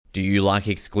Do you like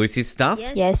exclusive stuff?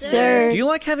 Yes, sir. Do you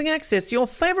like having access to your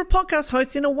favourite podcast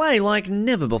hosts in a way like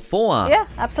never before? Yeah,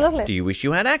 absolutely. Do you wish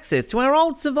you had access to our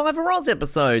old Survivor Oz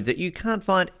episodes that you can't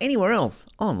find anywhere else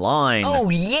online? Oh,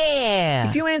 yeah!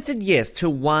 If you answered yes to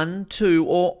one, two,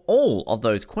 or all of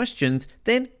those questions,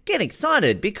 then get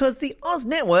excited because the Oz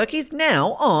Network is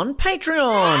now on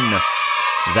Patreon.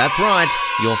 That's right,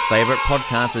 your favourite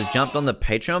podcast has jumped on the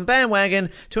Patreon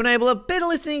bandwagon to enable a better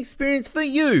listening experience for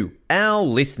you, our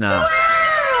listener.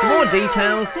 For more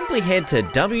details, simply head to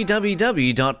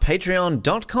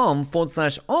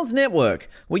www.patreon.com/Oz Network,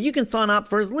 where you can sign up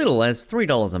for as little as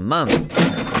 $3 a month.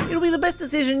 It'll be the best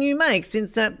decision you make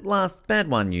since that last bad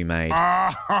one you made.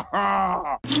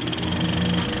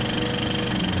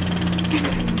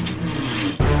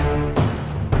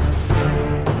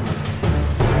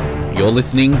 You're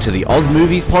listening to the Oz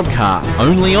Movies Podcast,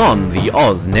 only on the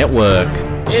Oz Network.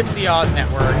 It's the Oz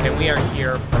Network, and we are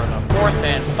here for the fourth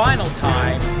and final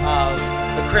time of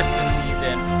the Christmas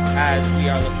season as we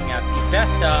are looking at the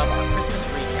best of our Christmas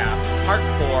recap, part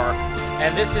 4.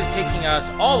 And this is taking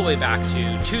us all the way back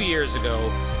to 2 years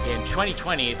ago in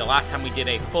 2020, the last time we did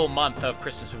a full month of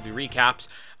Christmas movie recaps.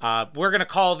 We're going to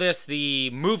call this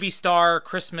the Movie Star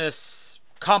Christmas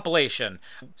compilation.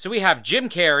 So we have Jim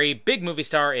Carrey, big movie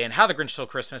star in How the Grinch Stole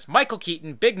Christmas. Michael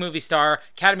Keaton, big movie star,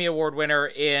 Academy Award winner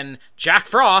in Jack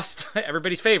Frost,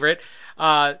 everybody's favorite.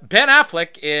 Ben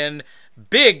Affleck in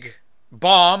Big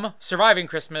Bomb, Surviving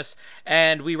Christmas.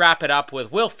 And we wrap it up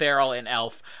with Will Ferrell in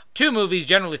Elf. 2 movies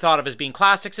generally thought of as being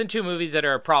classics and 2 movies that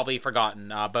are probably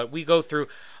forgotten. But we go through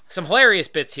some hilarious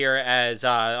bits here as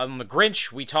on The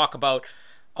Grinch, we talk about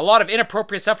a lot of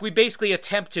inappropriate stuff. We basically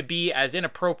attempt to be as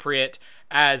inappropriate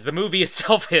as the movie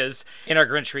itself is in our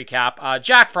Grinch recap.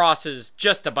 Jack Frost is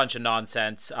just a bunch of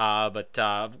nonsense, but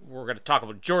we're going to talk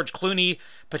about George Clooney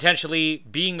potentially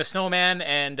being the snowman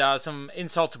and some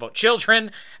insults about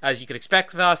children, as you could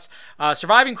expect with us.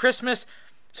 Surviving Christmas,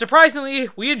 surprisingly,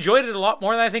 we enjoyed it a lot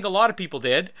more than I think a lot of people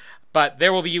did, but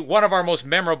there will be one of our most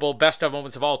memorable best of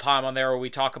moments of all time on there where we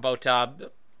talk about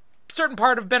a certain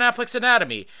part of Ben Affleck's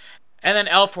anatomy. And then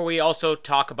Elf, where we also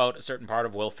talk about a certain part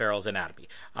of Will Ferrell's anatomy.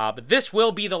 But this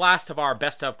will be the last of our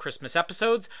best of Christmas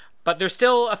episodes. But there's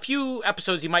still a few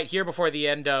episodes you might hear before the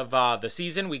end of the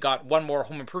season. We got one more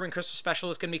Home Improvement Christmas special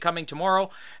that's going to be coming tomorrow.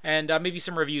 And maybe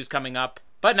some reviews coming up.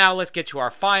 But now let's get to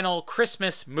our final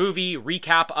Christmas movie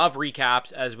recap of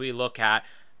recaps as we look at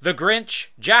The Grinch,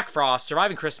 Jack Frost,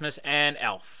 Surviving Christmas, and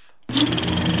Elf.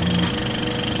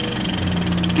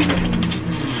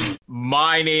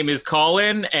 My name is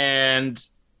Colin, and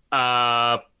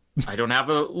I don't have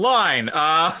a line.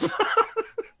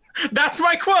 That's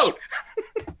my quote.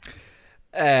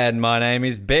 And my name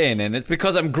is Ben, and it's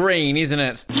because I'm green, isn't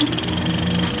it?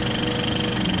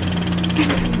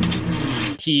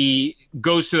 He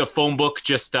goes through the phone book,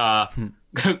 just going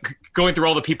through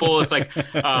all the people. It's like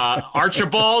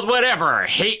Archibald, whatever,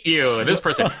 hate you. This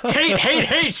person,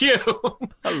 hate you.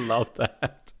 I love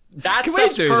that. That's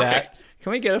perfect. That?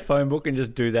 Can we get a phone book and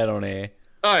just do that on air?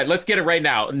 All right, let's get it right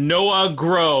now. Noah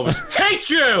Groves,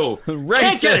 hate you!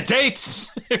 Can't get a date!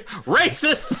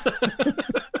 Racist!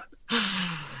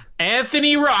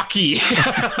 Anthony Rocky.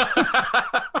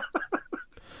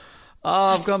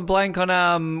 I've gone blank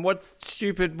on, what's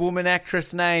stupid woman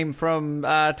actress name from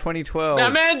 2012?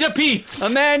 Amanda Peet!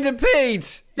 Amanda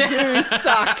Peet! You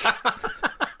suck!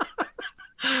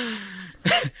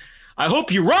 I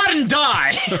hope you rot and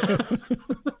die!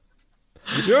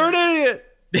 You're an idiot!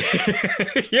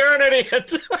 You're an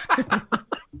idiot!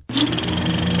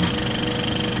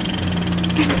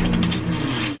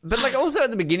 But also at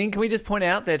the beginning, can we just point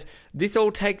out that this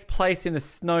all takes place in a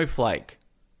snowflake?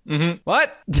 Mm-hmm.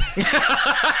 What? Is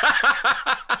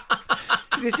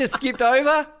this just skipped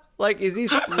over? Is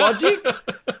this logic?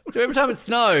 So every time it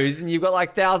snows and you've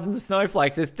got thousands of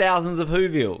snowflakes, there's thousands of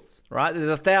Whovilles, right? There's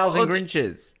 1,000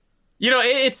 Grinches.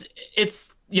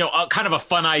 It's kind of a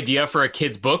fun idea for a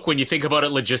kid's book when you think about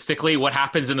it logistically. What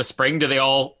happens in the spring? Do they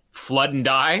all flood and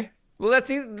die? Well,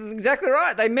 that's exactly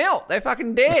right. They melt. They're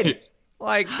fucking dead.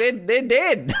 They're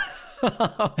dead.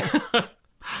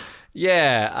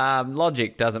 Yeah,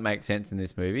 logic doesn't make sense in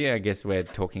this movie. I guess we're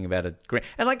talking about a green...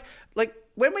 And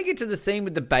when we get to the scene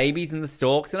with the babies and the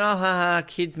storks, and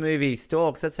kids movie,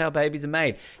 storks, that's how babies are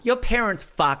made. Your parents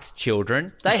fucked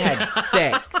children. They had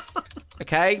sex.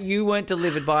 Okay? You weren't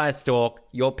delivered by a stork.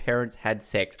 Your parents had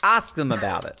sex. Ask them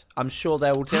about it. I'm sure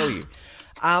they will tell you.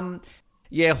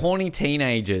 Yeah, horny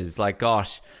teenagers.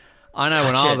 Gosh, I know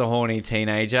when I was a horny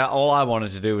teenager, all I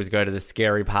wanted to do was go to the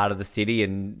scary part of the city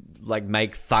and,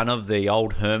 make fun of the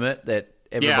old hermit that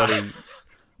everybody...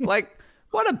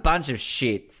 What a bunch of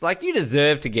shits. Like, you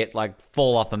deserve to get, like,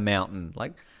 fall off a mountain.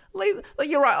 Like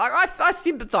you're right. Like, I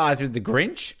sympathise with the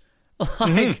Grinch.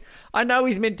 Like, I know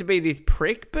he's meant to be this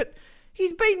prick, but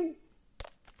he's been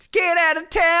scared out of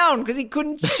town because he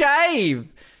couldn't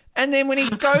shave. And then when he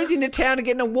goes into town to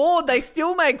get an award, they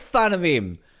still make fun of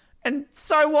him. And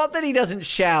so what that he doesn't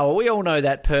shower? We all know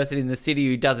that person in the city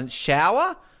who doesn't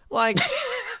shower. Like,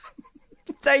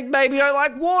 they maybe don't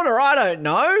like water. I don't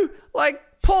know. Like,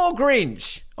 poor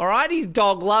Grinch. All right, his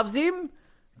dog loves him.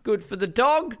 Good for the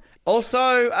dog. Also,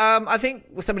 I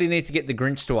think somebody needs to get the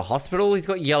Grinch to a hospital. He's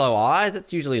got yellow eyes.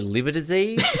 That's usually liver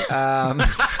disease.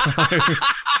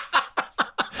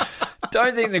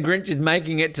 Don't think the Grinch is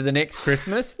making it to the next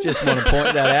Christmas. Just want to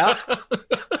point that out.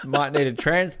 Might need a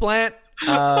transplant.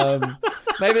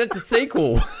 Maybe that's a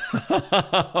sequel.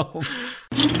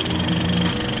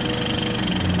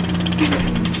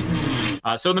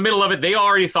 So in the middle of it, they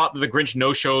already thought that the Grinch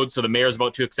no-showed, so the mayor's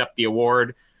about to accept the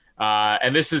award.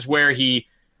 And this is where he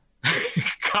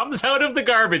comes out of the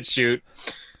garbage chute,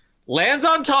 lands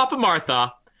on top of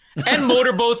Martha, and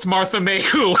motorboats Martha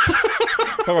Mayhew.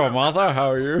 Hello, Martha.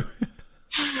 How are you?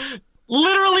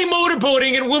 Literally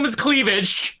motorboating in women's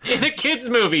cleavage in a kid's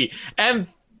movie. And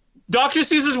Dr.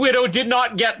 Seuss's widow did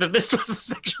not get that this was a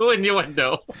sexual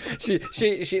innuendo.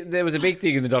 There was a big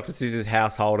thing in the Dr. Seuss's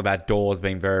household about doors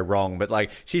being very wrong, but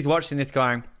like she's watching this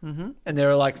going, and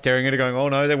they're like staring at her going, oh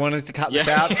no, they want us to cut this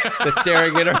out. They're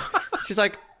staring at her. She's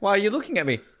like, why are you looking at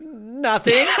me?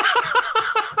 Nothing.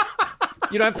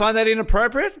 You don't find that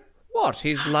inappropriate? What?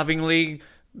 He's lovingly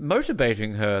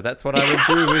motivating her. That's what I would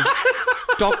do with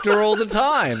Doctor all the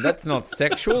time. That's not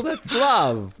sexual, that's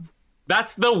love.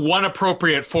 That's the one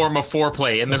appropriate form of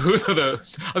foreplay in the I was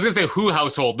gonna say Who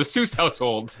household, the Seuss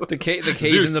household. The keys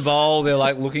in the bowl, they're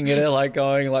like looking at it, like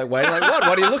going, like, wait, like what?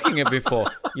 What are you looking at before?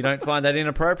 You don't find that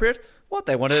inappropriate? What?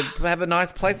 They want to have a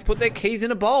nice place to put their keys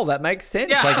in a bowl. That makes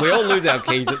sense. Yeah. Like, we all lose our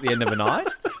keys at the end of a night.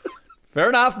 Fair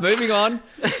enough. Moving on.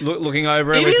 Looking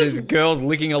over it with these girls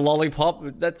licking a lollipop.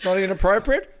 That's not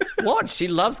inappropriate. What? She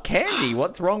loves candy.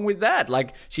 What's wrong with that?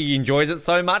 Like, she enjoys it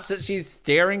so much that she's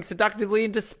staring seductively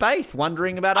into space,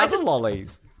 wondering about other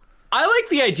lollies. I like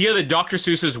the idea that Dr.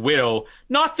 Seuss's widow,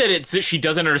 not that it's that she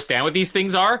doesn't understand what these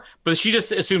things are, but she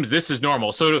just assumes this is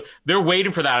normal. So they're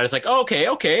waiting for that. It's like, oh,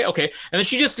 okay. And then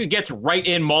she just gets right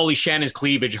in Molly Shannon's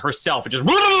cleavage herself. It just...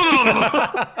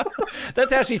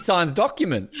 That's how she signs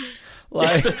documents. Like,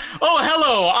 yes. Oh,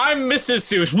 hello, I'm Mrs.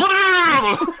 Seuss.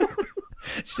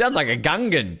 She sounds like a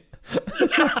Gungan.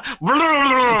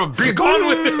 Be gone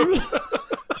with him.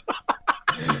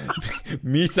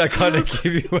 Misa gonna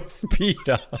give you a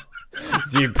speeder.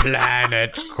 The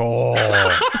planet core.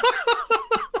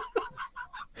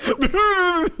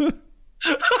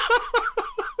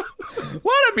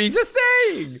 What am Misa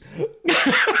saying?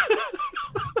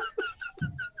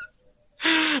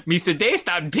 Misa day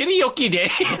start karaoke day.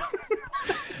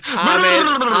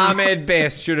 Ahmed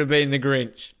Best should have been the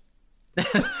Grinch.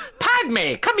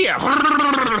 Padme, come here.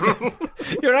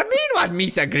 You're a mean one,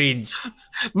 Misa Grinch.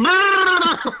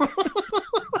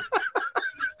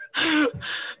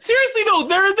 Seriously though,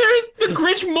 there's the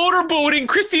Grinch motorboating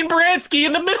Christine Baranski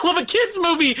in the middle of a kids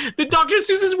movie that Dr.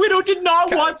 Seuss's widow did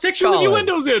not want sexual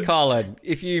innuendos in. Colin,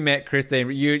 if you met Christine,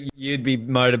 you'd be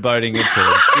motorboating it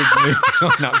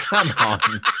too. No, come on.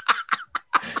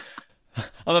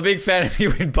 I'm a big fan of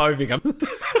you in Bovington.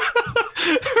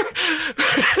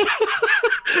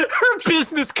 Her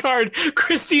business card,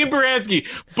 Christine Baranski,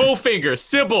 Bowfinger,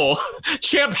 Sybil,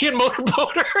 champion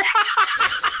motorboater.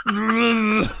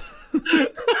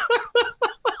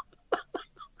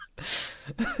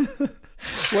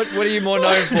 What are you more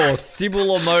known for,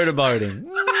 Sybil or motorboating?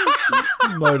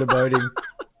 Motorboating.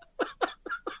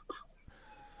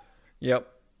 Yep.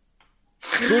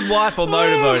 Good wife or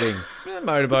motorboating?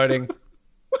 Motorboating.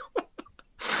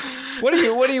 What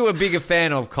are you a bigger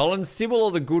fan of, Colin? Sybil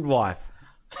or The Good Wife?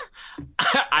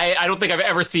 I don't think I've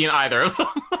ever seen either of them.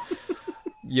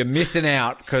 You're missing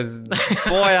out, because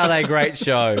boy are they great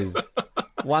shows.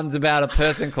 One's about a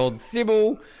person called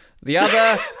Sybil, the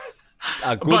other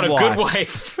a good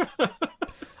wife.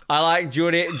 I like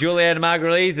Julianne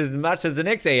Margulies as much as the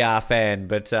next ER fan,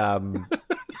 but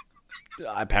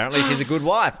apparently she's a good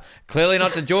wife. Clearly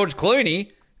not to George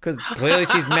Clooney, because clearly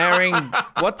she's marrying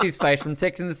what's-his-face from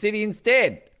Sex and the City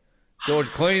instead. George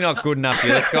Clooney not good enough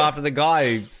here. Let's go after the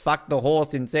guy who fucked the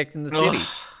horse in Sex and the City.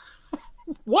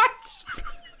 What?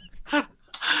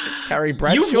 Carrie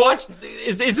Bradshaw? You watched?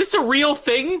 Is this a real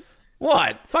thing?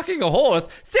 What? Fucking a horse?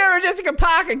 Sarah Jessica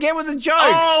Parker, get with the joke.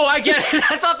 Oh, I get it.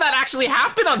 I thought that actually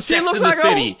happened on Sex and the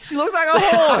City. She looked like a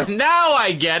horse. Now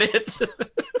I get it.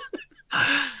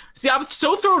 See, I'm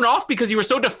so thrown off because you were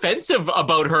so defensive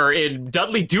about her in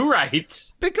Dudley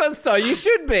Do-Right. Because so you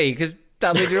should be, because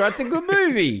Dudley Do-Right's a good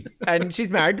movie. And she's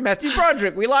married to Matthew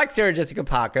Broderick. We like Sarah Jessica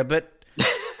Parker, but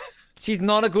she's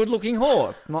not a good-looking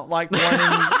horse. Not like the one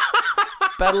in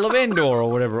Battle of Endor or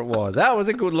whatever it was. That was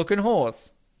a good-looking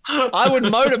horse. I would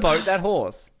motorboat that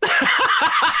horse.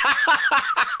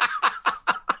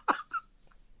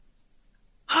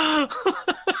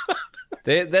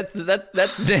 That's now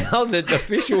the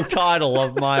official title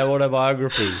of my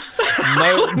autobiography.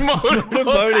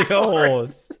 Motorboating a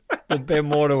horse. The Ben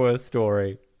Waterworth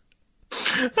story.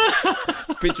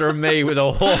 Picture of me with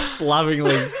a horse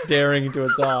lovingly staring into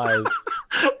its eyes.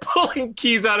 Pulling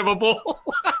keys out of a bowl.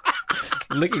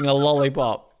 Licking a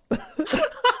lollipop.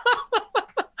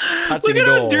 Look at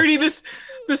how dirty this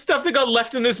stuff that got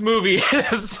left in this movie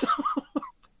is.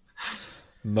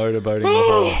 Motorboating a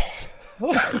horse.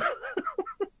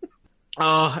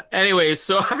 Anyways,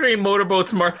 so after he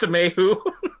motorboats Martha Mayhew,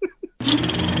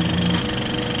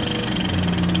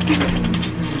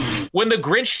 when the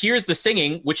Grinch hears the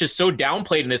singing, which is so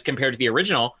downplayed in this compared to the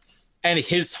original, and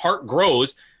his heart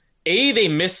grows, they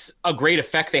miss a great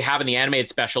effect they have in the animated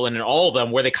special and in all of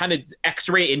them where they kind of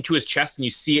x-ray into his chest and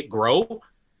you see it grow.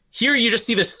 Here you just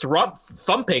see this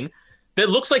thumping that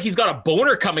looks like he's got a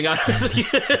boner coming out of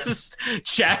his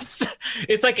chest.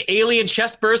 It's like alien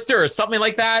chest burster or something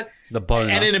like that. The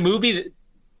boner. And in a movie,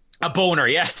 a boner,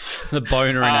 yes. The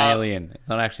boner in Alien. It's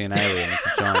not actually an alien.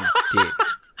 It's a giant dick.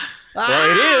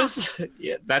 Well, it is.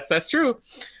 Yeah, that's true.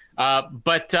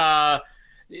 But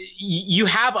you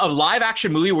have a live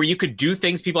action movie where you could do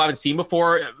things people haven't seen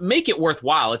before, make it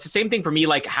worthwhile. It's the same thing for me,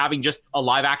 like having just a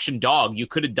live action dog. You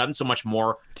could have done so much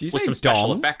more with some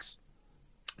special effects.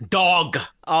 Dog.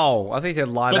 Oh, I think he said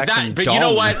live action but dog. You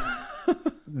know what?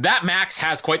 That Max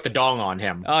has quite the dong on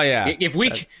him. Oh yeah. If we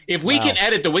can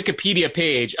edit the Wikipedia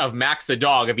page of Max the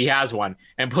dog, if he has one,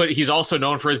 and he's also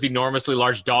known for his enormously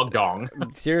large dog dong.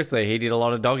 Seriously, he did a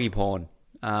lot of doggy porn.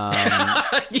 He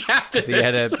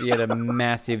had a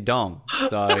massive dong.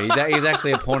 So he's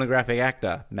actually a pornographic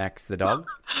actor, Max the dog.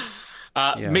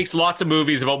 Makes lots of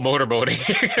movies about motorboating.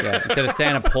 Yeah. Instead of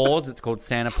Santa Paws, it's called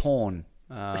Santa Porn.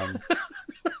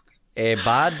 Air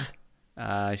Bud.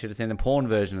 I should have seen the porn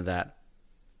version of that.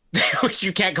 Which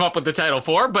you can't come up with the title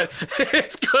for, but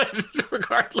it's good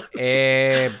regardless.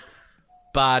 Air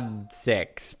Bud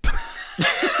Sex.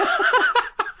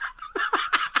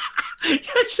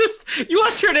 It's just, you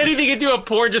want to turn anything into a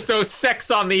porn, just throw sex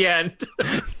on the end.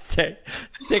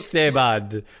 Sex Air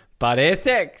Bud. Bud Air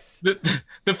Sex. The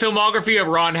filmography of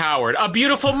Ron Howard. A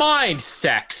Beautiful Mind.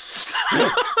 Sex.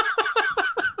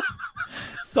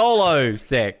 Solo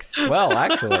Sex. Well,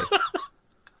 actually,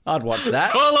 I'd watch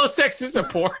that. Solo Sex is a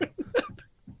porn.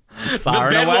 Far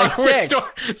and away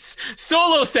sex.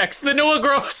 Solo Sex. The Noah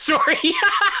Grove story.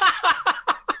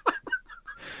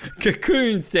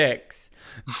 Cocoon Sex.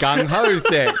 Gung Ho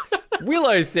Sex.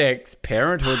 Willow Sex.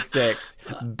 Parenthood Sex.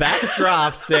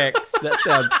 Backdraft Sex. That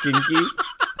sounds kinky.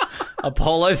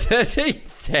 Apollo 13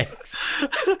 Sex.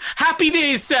 Happy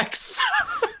Days Sex.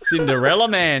 Cinderella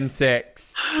Man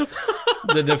Sex.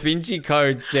 The Da Vinci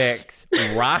Code Sex.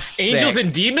 Rush Angels Sex.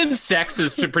 and Demons Sex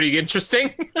is pretty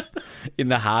interesting. In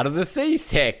the Heart of the Sea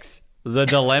Sex. The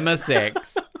Dilemma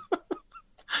Sex.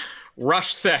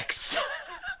 Rush Sex.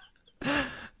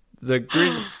 The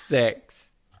Grinch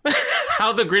Sex.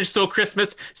 How the Grinch Stole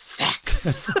Christmas.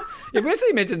 Sex. If we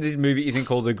actually mentioned this movie isn't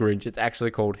called The Grinch, it's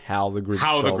actually called How the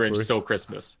Grinch Stole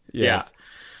Christmas. Yes. Yeah.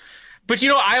 But you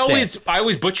know, I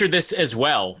always butchered this as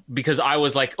well because I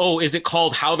was like, oh, is it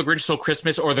called How the Grinch Stole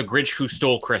Christmas or The Grinch Who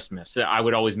Stole Christmas? I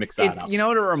would always mix that up. You know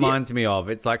what it reminds me of?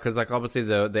 It's like, because like obviously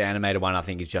the animated one I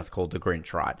think is just called The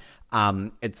Grinch, right?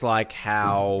 It's like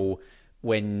how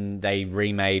when they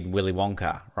remade Willy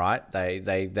Wonka, right?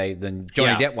 The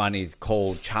Johnny Depp one is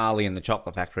called Charlie and the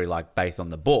Chocolate Factory, like based on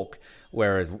the book,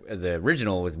 whereas the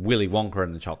original was Willy Wonka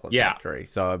and the Chocolate Factory.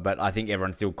 So, but I think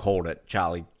everyone still called it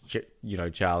Charlie and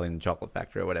the Chocolate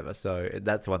Factory or whatever. So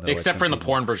that's one. Except for in the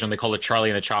porn version, they call it Charlie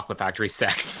and the Chocolate Factory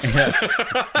Sex.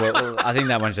 Well, I think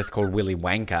that one's just called Willy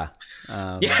Wanker.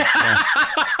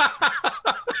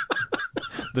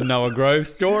 The Noah Grove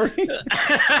story.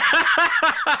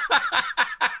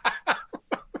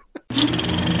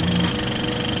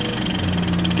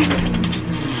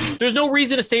 There's no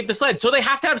reason to save the sled, so they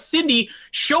have to have Cindy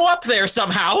show up there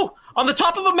somehow on the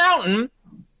top of a mountain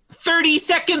 30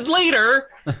 seconds later.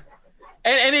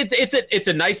 And it's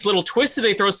a nice little twist that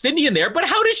they throw Cindy in there, but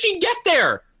how does she get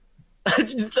there?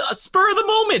 Spur of the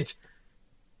moment.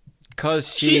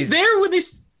 Because she's there when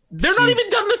they're not even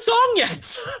done the song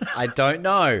yet. I don't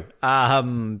know.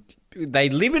 They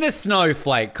live in a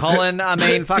snowflake, Colin. I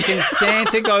mean, fucking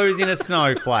Santa goes in a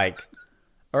snowflake.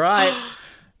 All right?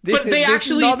 This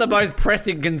is not the most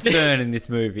pressing concern in this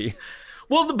movie.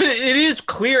 Well, but it is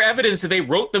clear evidence that they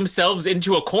wrote themselves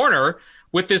into a corner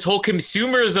with this whole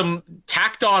consumerism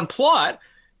tacked on plot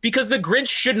because the Grinch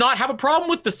should not have a problem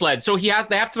with the sled. So they have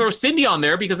to throw Cindy on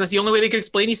there because that's the only way they can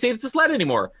explain he saves the sled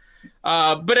anymore.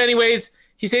 But anyways,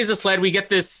 he saves the sled. We get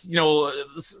this,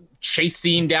 chase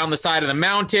scene down the side of the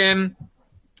mountain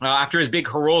after his big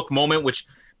heroic moment, which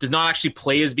does not actually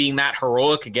play as being that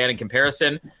heroic again in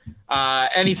comparison.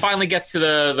 And he finally gets to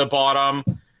the bottom,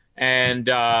 and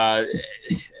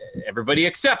everybody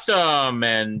accepts him,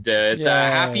 and it's a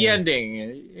happy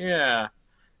ending. Yeah.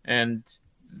 And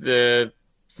the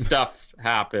stuff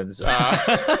happens.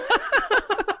 Welcome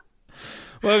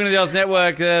to the Oz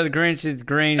Network. The Grinch is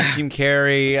green. Jim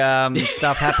Carrey.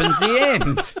 Stuff happens. The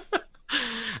end.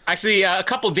 Actually, a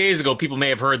couple days ago, people may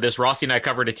have heard this. Rossi and I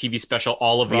covered a TV special,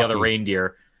 All of the Other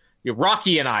Reindeer.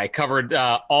 Rocky and I covered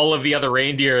All of the Other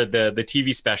Reindeer, the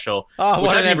TV special. Oh, which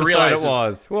what I an didn't even episode realize it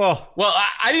was. Whoa. Well,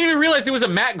 I didn't even realize it was a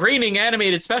Matt Groening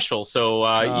animated special, so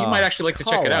you might actually like to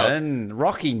check it out. And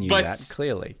Rocky knew that,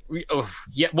 clearly.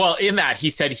 Well, in that, he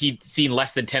said he'd seen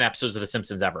less than 10 episodes of The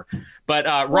Simpsons ever. But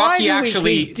Rocky Why do actually...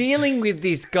 we keep dealing with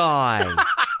this guy?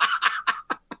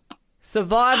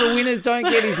 Survivor winners don't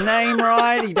get his name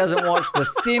right. He doesn't watch The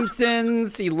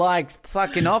Simpsons. He likes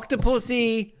fucking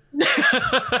Octopussy.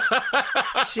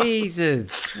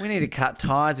 Jesus. We need to cut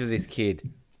ties with this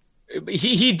kid.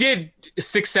 He did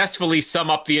successfully sum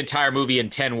up the entire movie in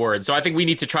 10 words. So I think we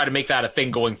need to try to make that a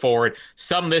thing going forward.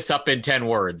 Sum this up in 10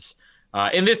 words.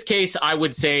 In this case, I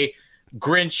would say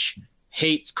Grinch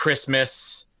hates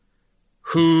Christmas.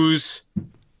 Who's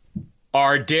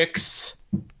are dicks?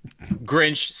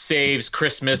 Grinch saves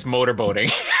Christmas motorboating.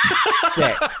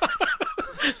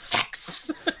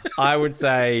 Sex. I would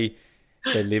say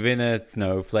they live in a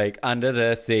snowflake under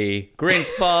the sea. Grinch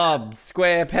Bob,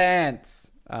 square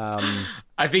pants.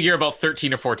 I think you're about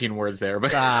 13 or 14 words there,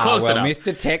 but close enough.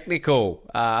 Mr. Technical.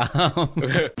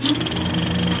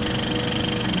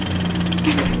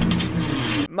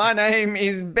 My name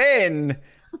is Ben,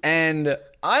 and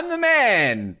I'm the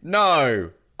man.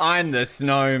 No, I'm the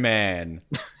snowman.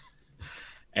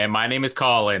 And my name is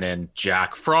Colin, and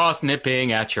Jack Frost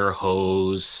nipping at your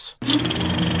hose.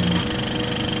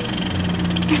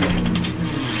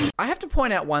 I have to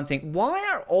point out one thing. Why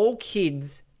are all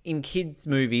kids in kids'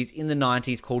 movies in the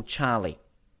 90s called Charlie?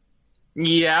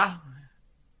 Yeah.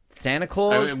 Santa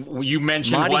Claus? You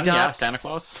mentioned Mighty one, Ducks, Santa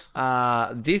Claus.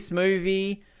 This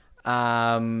movie,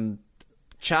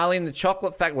 Charlie and the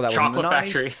Chocolate Factory. Well, that Chocolate was in the 90s,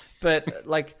 Factory. But,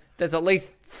 there's at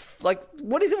least,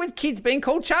 what is it with kids being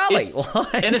called Charlie?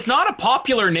 And it's not a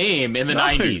popular name in the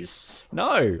 90s.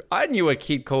 No. I knew a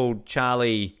kid called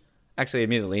Charlie, actually,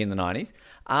 admittedly, in the 90s.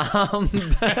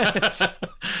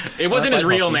 It wasn't his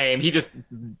real name. He just,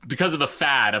 because of the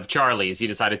fad of Charlie's, he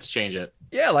decided to change it.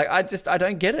 Yeah, I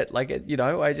don't get it.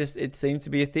 It seems to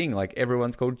be a thing.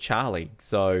 Everyone's called Charlie.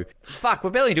 So, fuck,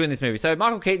 we're barely doing this movie. So,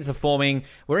 Michael Keaton's performing.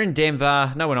 We're in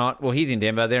Denver. No, we're not. Well, he's in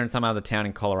Denver. They're in some other town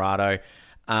in Colorado.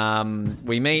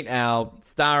 We meet our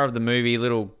star of the movie,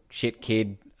 little shit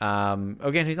kid.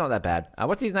 Again, he's not that bad.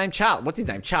 What's his name? Charlie. What's his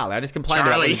name? Charlie. I just complained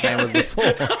about what his name was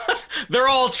before. They're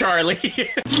all Charlie.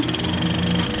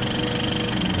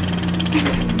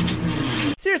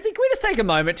 Seriously, can we just take a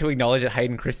moment to acknowledge that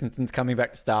Hayden Christensen's coming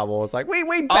back to Star Wars? We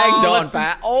banged on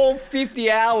for all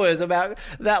 50 hours about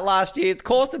that last year. It's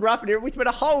coarse and rough, and we spent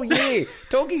a whole year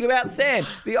talking about sand.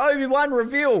 The Obi-Wan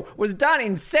reveal was done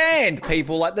in sand,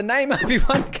 people. The name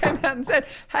Obi-Wan came out in sand.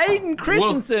 Hayden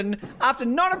Christensen, after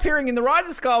not appearing in The Rise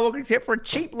of Skywalker except for a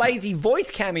cheap, lazy voice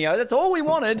cameo, that's all we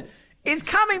wanted, is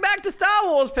coming back to Star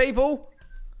Wars, people.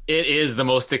 It is the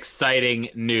most exciting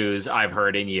news I've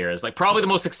heard in years. Probably the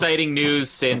most exciting news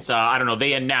since,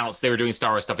 they announced they were doing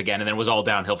Star Wars stuff again, and then it was all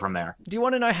downhill from there. Do you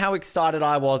want to know how excited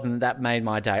I was and that made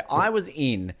my day? I was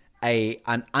in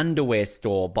an underwear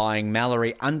store buying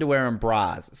Mallory underwear and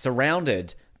bras,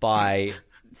 surrounded by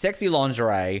sexy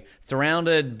lingerie,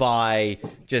 surrounded by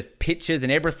just pictures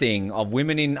and everything of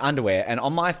women in underwear, and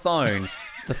on my phone,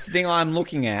 the thing I'm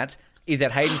looking at is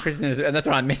that Hayden Christensen, and that's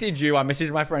when I messaged you, I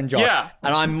messaged my friend Josh,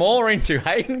 and I'm more into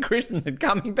Hayden Christensen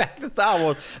coming back to Star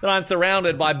Wars than I'm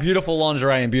surrounded by beautiful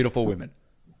lingerie and beautiful women.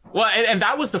 Well, and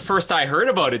that was the first I heard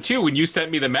about it, too, when you sent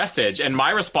me the message. And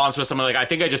my response was something like, I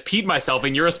think I just peed myself.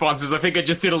 And your response is, I think I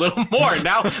just did a little more.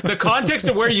 Now, the context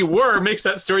of where you were makes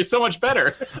that story so much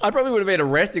better. I probably would have been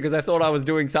arrested because I thought I was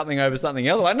doing something over something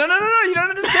else. No, you don't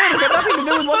understand. It's got nothing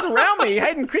to do with what's around me.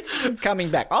 Hayden Christensen's coming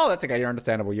back. Oh, that's okay. You're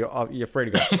understandable. You're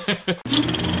free to go.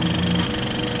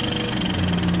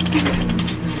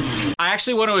 I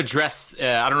actually want to address,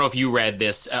 I don't know if you read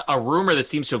this, a rumor that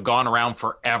seems to have gone around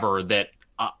forever that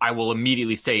I will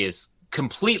immediately say is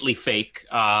completely fake,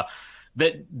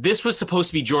 that this was supposed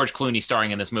to be George Clooney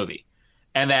starring in this movie,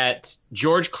 and that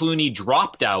George Clooney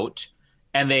dropped out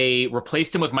and they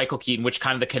replaced him with Michael Keaton, which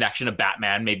kind of the connection of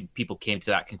Batman, maybe people came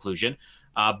to that conclusion.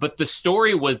 But the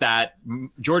story was that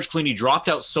George Clooney dropped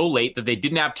out so late that they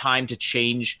didn't have time to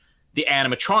change the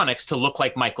animatronics to look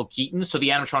like Michael Keaton, so the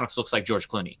animatronics looks like George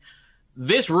Clooney.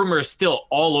 This rumor is still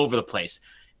all over the place.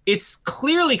 It's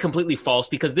clearly completely false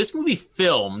because this movie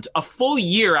filmed a full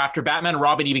year after Batman and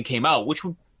Robin even came out, which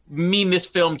would mean this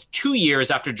filmed 2 years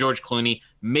after George Clooney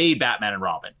made Batman and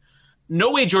Robin.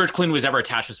 No way George Clooney was ever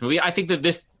attached to this movie. I think that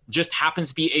this just happens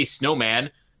to be a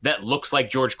snowman that looks like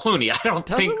George Clooney. I don't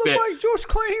think that... Doesn't look like George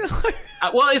Clooney, though.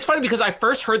 Well, it's funny because I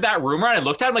first heard that rumor and I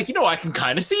looked at it, I'm like, I can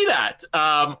kind of see that.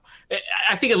 I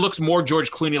think it looks more George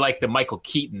Clooney like the Michael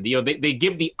Keaton. They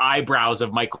give the eyebrows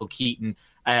of Michael Keaton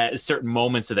at certain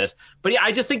moments of this. But yeah,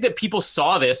 I just think that people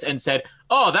saw this and said,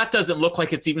 oh, that doesn't look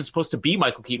like it's even supposed to be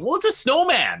Michael Keaton. Well, it's a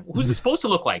snowman. Who's it supposed to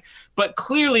look like? But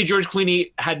clearly George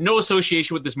Clooney had no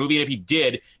association with this movie. And if he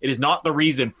did, it is not the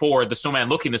reason for the snowman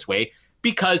looking this way,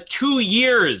 because 2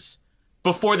 years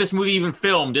before this movie even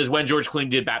filmed is when George Clooney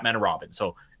did Batman and Robin.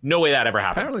 So no way that ever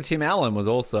happened. Apparently Tim Allen was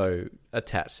also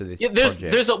attached to this project.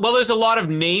 There's a lot of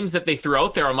names that they threw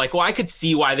out there. I'm like, well, I could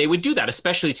see why they would do that,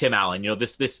 especially Tim Allen.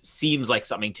 This seems like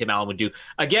something Tim Allen would do.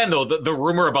 Again, though, the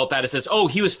rumor about that is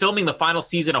he was filming the final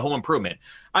season of Home Improvement.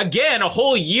 Again, a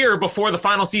whole year before the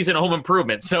final season of Home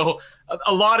Improvement. So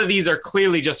a lot of these are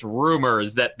clearly just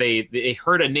rumors that they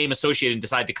heard a name associated and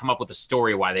decided to come up with a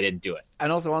story why they didn't do it.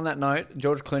 And also on that note,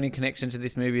 George Clooney connection to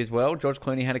this movie as well. George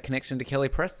Clooney had a connection to Kelly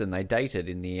Preston. They dated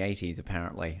in the 80s,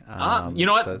 apparently. You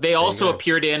know what? So they also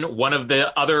appeared in one of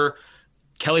the other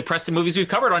Kelly Preston movies we've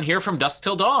covered on here, From Dusk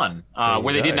Till Dawn,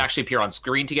 where they didn't actually appear on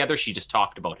screen together. She just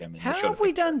talked about him. How have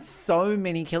we done so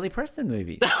many Kelly Preston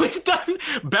movies? We've done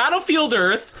Battlefield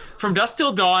Earth, From Dusk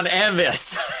Till Dawn, and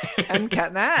this. And Cat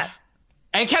in the Hat.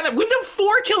 And Cat in the Hat. We've done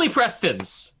 4 Kelly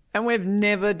Prestons. And we've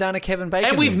never done a Kevin Bacon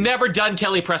And we've movie. never done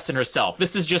Kelly Preston herself.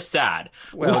 This is just sad.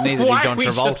 Well, neither did John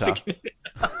Travolta.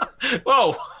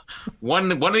 Whoa. One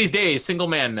of these days, single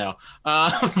man now.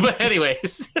 But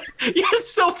anyways, so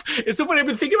it's so funny. I've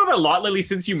been thinking about that a lot lately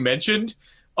since you mentioned,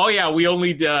 oh yeah, we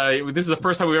only, this is the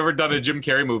first time we've ever done a Jim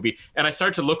Carrey movie. And I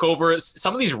started to look over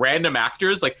some of these random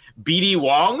actors like B.D.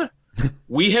 Wong.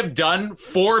 We have done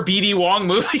 4 B.D. Wong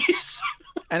movies.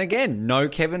 And again, no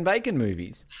Kevin Bacon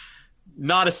movies.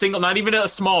 Not a single, not even a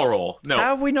small role. No.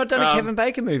 How have we not done a Kevin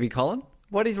Bacon movie, Colin?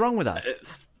 What is wrong with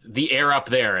us? The air up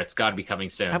there. It's got to be coming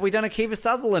soon. Have we done a Kiefer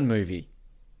Sutherland movie?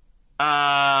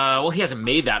 Well, he hasn't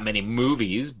made that many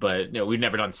movies, but we've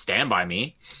never done Stand By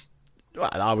Me. Well,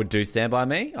 I would do Stand By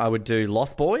Me. I would do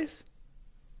Lost Boys.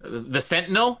 The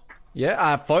Sentinel.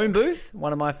 Yeah, Phone Booth,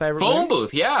 one of my favorite Phone movies.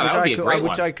 Booth, yeah, that would be a great one.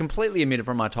 Which I completely omitted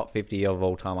from my top 50 of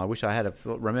all time. I wish I had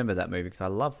remembered that movie because I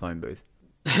love Phone Booth.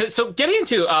 So getting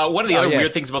into one of the other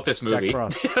weird things about this movie. Jack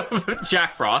Frost.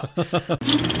 Jack Frost.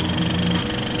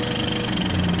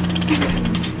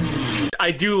 I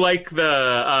do like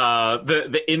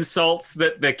the insults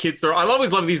that the kids throw. I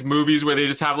always love these movies where they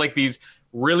just have like these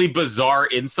really bizarre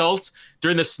insults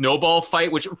during the snowball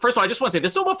fight, which first of all, I just want to say the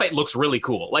snowball fight looks really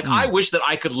cool. Like I wish that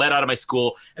I could let out of my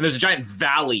school and there's a giant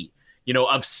valley,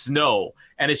 of snow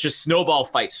and it's just snowball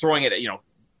fights throwing it at,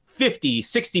 50,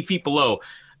 60 feet below.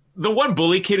 The one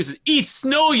bully kid who says, "Eat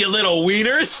snow, you little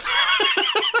wieners."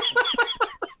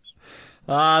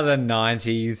 The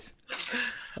 90s.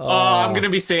 Oh, I'm going to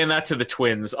be saying that to the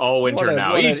twins all winter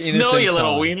now. Eat snow, you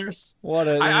little wieners. What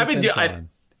an innocent time.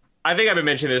 I think I've been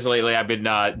mentioning this lately. I've been,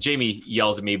 Jamie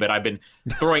yells at me, but I've been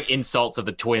throwing insults at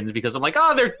the twins because I'm like,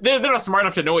 they're not smart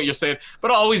enough to know what you're saying.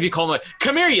 But I'll always be calling them like,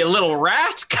 "Come here, you little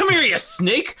rat. Come here, you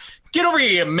snake. Get over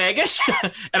here, you maggot."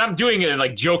 And I'm doing it and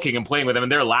like joking and playing with them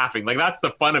and they're laughing. Like that's the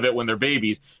fun of it when they're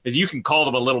babies is you can call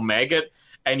them a little maggot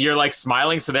and you're like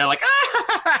smiling. So they're like,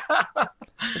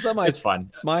 it's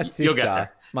fun. You'll get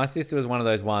there. My sister was one of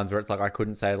those ones where it's like I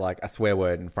couldn't say like a swear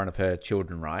word in front of her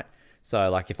children, right? So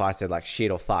like if I said like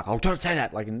shit or fuck, oh, don't say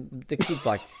that. Like the kid's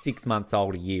like 6 months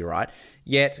old, a year, right?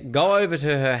 Yet go over to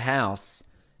her house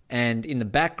and in the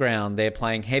background they're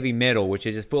playing heavy metal, which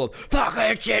is just full of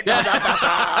fucking shit, motherfucker,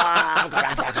 I'm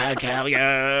gonna fucking kill you.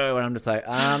 And I'm just like,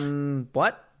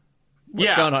 what?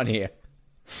 What's going on here?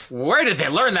 Where did they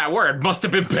learn that word? Must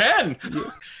have been Ben.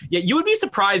 Yeah, you would be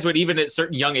surprised when even at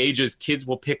certain young ages, kids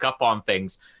will pick up on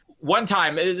things. one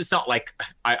time, it's not like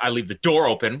I leave the door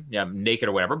open, I'm naked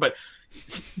or whatever, but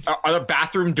the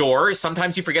bathroom door,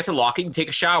 sometimes you forget to lock it, you take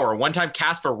a shower. One time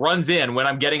Casper runs in when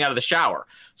I'm getting out of the shower.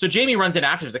 So Jamie runs in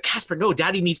after him. He's like, Casper, no,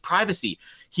 Daddy needs privacy.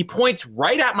 He points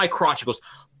right at my crotch and goes,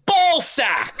 ball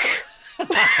sack. And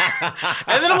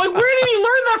then I'm like, where did he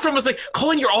learn that from? I was like,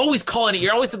 Colin, you're always calling it.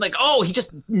 You're always like, oh, he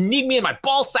just need me in my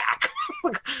ball sack.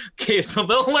 Okay, so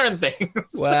they'll learn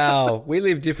things. Wow, we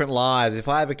live different lives. If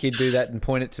I have a kid do that and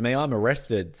point it to me, I'm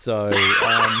arrested. So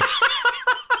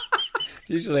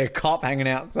usually a cop hanging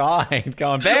outside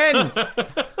going, Ben,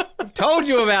 I've told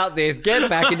you about this. Get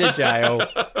back into jail.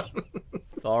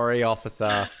 Sorry,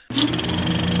 officer.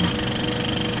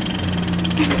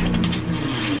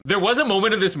 There was a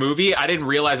moment in this movie, I didn't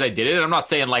realize I did it. And I'm not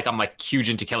saying like I'm like huge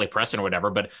into Kelly Preston or whatever,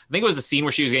 but I think it was a scene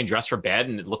where she was getting dressed for bed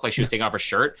and it looked like she was taking off her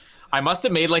shirt. I must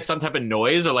have made like some type of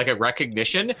noise or like a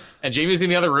recognition. And Jamie was in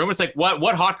the other room. It's like,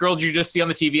 what hot girl did you just see on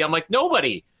the TV? I'm like,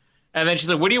 nobody. And then she's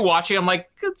like, what are you watching? I'm like,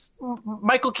 it's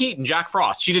Michael Keaton, Jack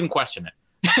Frost. She didn't question it.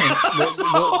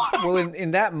 Well,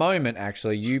 in that moment,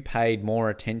 actually, you paid more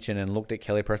attention and looked at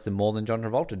Kelly Preston more than John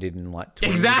Travolta did in like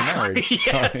 20 years of marriage.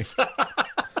 Yes.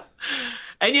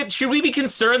 And yet, should we be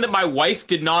concerned that my wife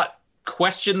did not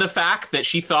question the fact that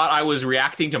she thought I was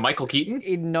reacting to Michael Keaton?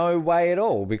 In no way at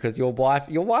all, because your wife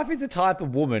is the type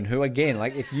of woman who, again,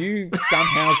 like if you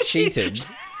somehow cheated,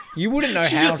 you wouldn't know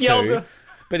how to.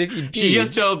 But if you did, she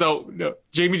just yelled out. No,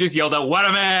 Jamie just yelled out, "What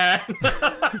a man!"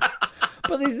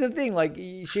 But this is the thing, like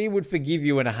she would forgive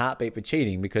you in a heartbeat for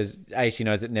cheating because A, she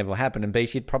knows it never happened, and B,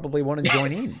 she'd probably want to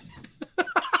join in.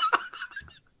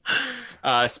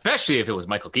 Especially if it was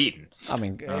Michael Keaton. I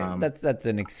mean, that's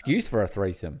an excuse for a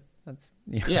threesome. That's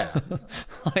yeah.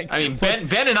 Like, I mean,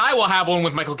 Ben and I will have one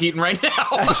with Michael Keaton right now.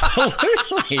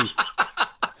 Absolutely.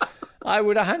 I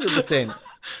would 100%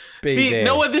 be See, there.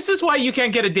 Noah, this is why you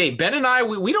can't get a date. Ben and I,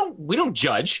 we don't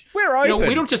judge. We're open.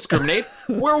 We don't discriminate.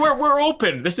 we're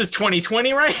open. This is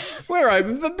 2020, right? We're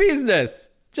open for business,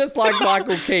 just like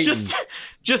Michael Keaton.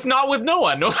 Just not with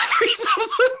Noah. No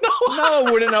threesomes with Noah.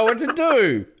 Noah wouldn't know what to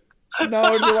do.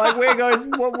 Noah would be like, where goes?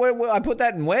 Where, I put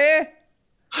that in where?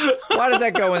 Why does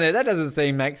that go in there? That doesn't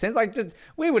seem make sense. Like,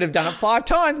 we would have done it 5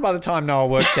 times by the time Noah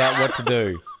works out what to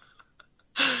do.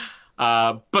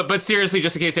 But seriously,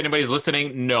 just in case anybody's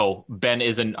listening, no, Ben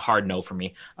is a hard no for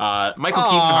me. Michael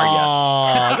Keaton,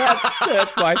 hard yes.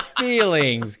 That's my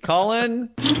feelings, Colin.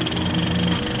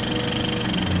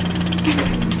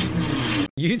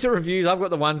 User reviews. I've got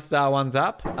the 1-star ones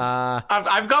up.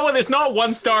 I've got one. It's not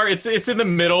 1 star. It's in the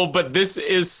middle, but this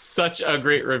is such a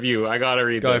great review. I gotta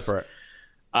read this. Go for it.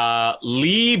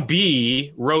 Lee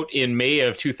B wrote in May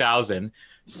of 2000.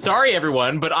 Sorry,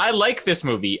 everyone, but I like this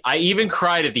movie. I even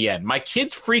cried at the end. My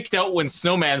kids freaked out when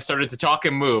Snowman started to talk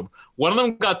and move. One of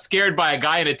them got scared by a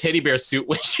guy in a teddy bear suit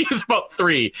when she was about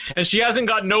 3, and she hasn't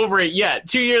gotten over it yet,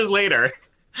 2 years later.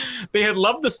 They had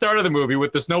loved the start of the movie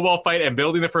with the snowball fight and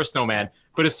building the first snowman,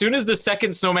 but as soon as the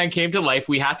second snowman came to life,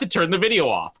 we had to turn the video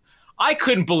off. I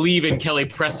couldn't believe in Kelly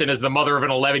Preston as the mother of an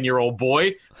 11-year-old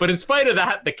boy, but in spite of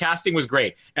that, the casting was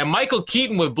great. And Michael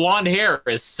Keaton with blonde hair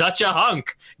is such a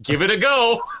hunk. Give it a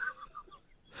go.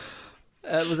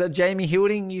 Was that Jamie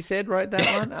Hilding you said wrote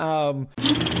that one?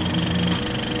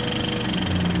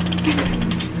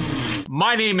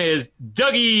 My name is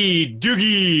Dougie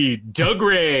Doogie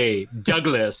Dougray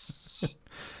Douglas.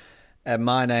 And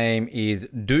my name is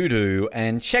Doodoo,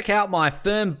 and check out my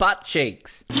firm butt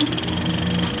cheeks.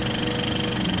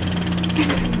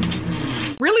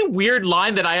 Really weird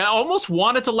line that I almost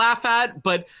wanted to laugh at,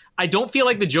 but I don't feel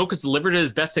like the joke is delivered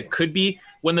as best it could be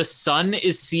when the son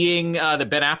is seeing that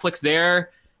Ben Affleck's there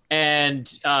and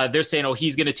they're saying, oh,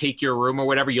 he's going to take your room or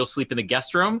whatever. You'll sleep in the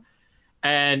guest room.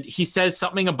 And he says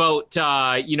something about,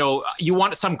 you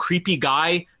want some creepy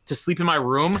guy to sleep in my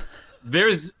room.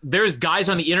 There's guys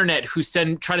on the internet who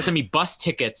try to send me bus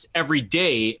tickets every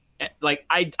day. Like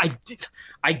I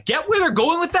get where they're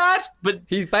going with that, but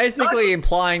he's basically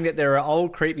implying that there are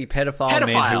old creepy pedophiles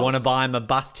men who want to buy him a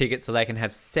bus ticket so they can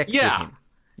have sex with him.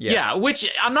 Yes. Yeah,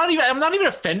 which I'm not even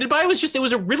offended by. It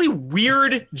was a really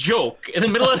weird joke in the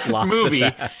middle of this movie.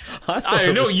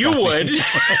 I know you would.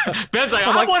 Ben's like,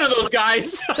 I'm one of those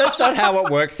guys. That's not how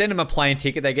it works. Send them a plane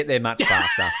ticket, they get there much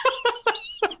faster.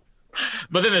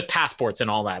 But then there's passports and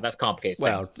all that. That's complicated.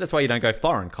 Well, that's why you don't go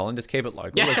foreign, Colin. Just keep it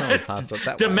local. Yeah. There's no passport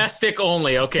that Domestic way.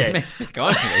 Only, okay. Domestic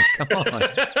only, come on.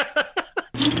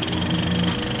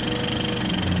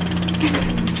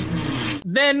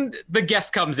 Then the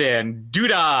guest comes in,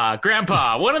 Duda,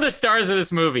 Grandpa, one of the stars of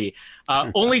this movie,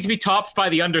 only to be topped by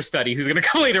the understudy who's going to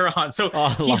come later on. So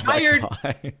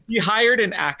he hired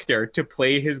an actor to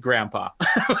play his grandpa,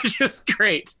 which is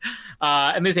great.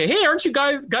 And they say, hey, aren't you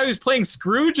guy who's playing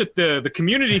Scrooge at the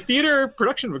community theater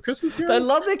production of A Christmas Carol? They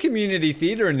love their community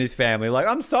theater in this family. Like,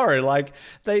 I'm sorry, like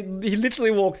he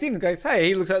literally walks in and goes, hey,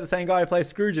 he looks like the same guy who plays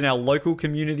Scrooge in our local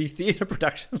community theater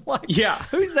production. Like, yeah,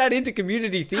 who's that into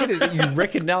community theater that you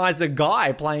recognize a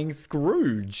guy playing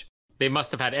Scrooge? They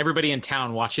must have had everybody in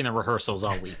town watching the rehearsals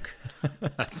all week.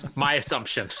 That's my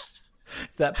assumption.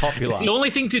 It's that popular. It's the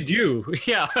only thing to do.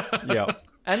 Yeah. Yeah.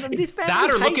 And this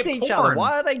family hates each other.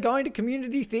 Why are they going to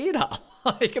community theater?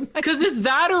 Because it's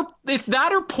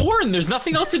that or porn. There's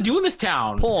nothing else to do in this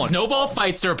town. Porn. Snowball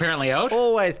fights are apparently out.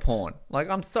 Always porn. Like,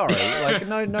 I'm sorry. Like,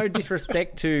 no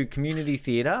disrespect to community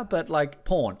theater, but like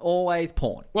porn. Always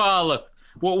porn. Well, look.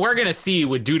 What we're going to see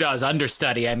with Duda's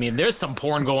understudy, I mean, there's some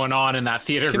porn going on in that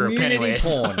theater group anyways.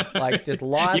 Community porn. Like, just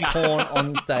live porn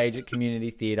on stage at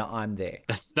community theater. I'm there.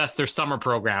 That's their summer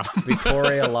program.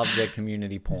 Victoria loves their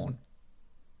community porn.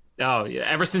 Oh, yeah.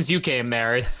 Ever since you came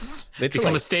there, it's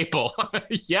become a staple.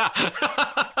 Yeah.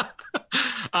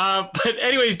 But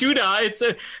anyways,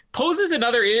 Duda, poses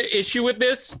another issue with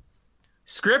this.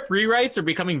 Script rewrites are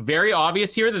becoming very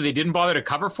obvious here that they didn't bother to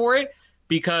cover for it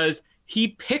because he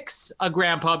picks a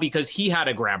grandpa because he had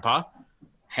a grandpa,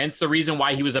 hence the reason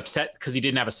why he was upset because he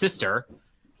didn't have a sister.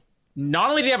 Not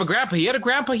only did he have a grandpa, he had a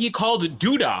grandpa he called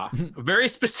Duda, a very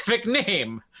specific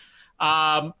name.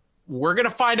 We're going to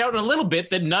find out in a little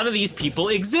bit that none of these people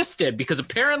existed because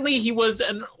apparently he was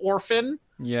an orphan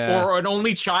or an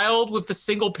only child with a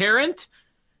single parent,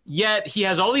 yet he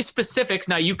has all these specifics.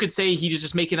 Now, you could say he's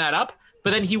just making that up,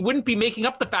 but then he wouldn't be making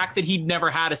up the fact that he'd never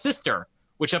had a sister,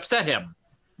 which upset him.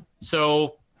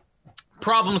 So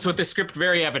problems with the script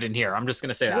very evident here. I'm just going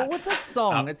to say that. Well, what's that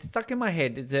song? It's stuck in my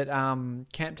head. Is it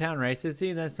Camptown Races?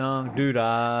 See that song?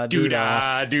 Doodah,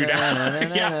 doodah,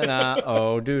 doodah. Yeah.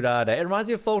 Oh, doodah. It reminds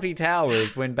me of Fawlty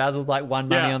Towers when Basil's like won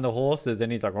money on the horses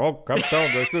and he's like, oh,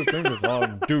 Camptown Races,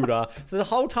 doodah. So the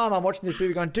whole time I'm watching this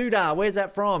movie going, doodah, where's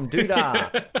that from?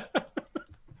 Doodah.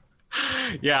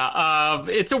 Yeah,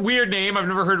 it's a weird name. I've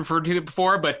never heard referred to it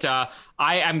before, but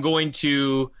I am going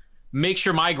to make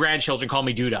sure my grandchildren call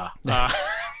me Duda.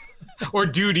 Or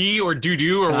Doody or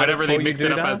Doo-doo or whatever they mix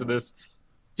it up as this.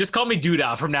 Just call me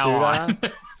Duda from now on.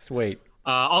 Sweet.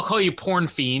 I'll call you Porn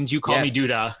Fiend. You call me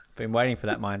Duda. Been waiting for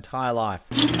that my entire life.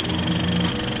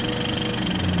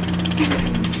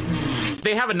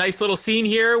 They have a nice little scene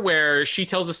here where she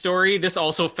tells a story. This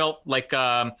also felt like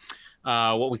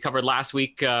what we covered last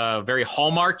week, very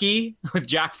Hallmarky with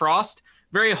Jack Frost.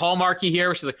 Very Hallmarky here,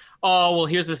 where she's like, oh, well,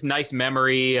 here's this nice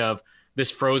memory of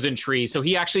this frozen tree. So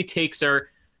he actually takes her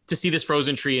to see this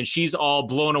frozen tree, and she's all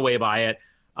blown away by it.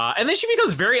 And then she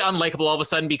becomes very unlikable all of a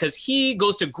sudden because he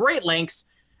goes to great lengths,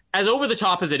 as over the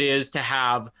top as it is, to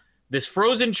have this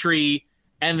frozen tree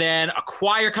and then a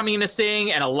choir coming in to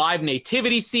sing and a live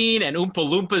nativity scene and Oompa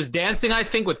Loompas dancing, I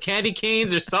think, with candy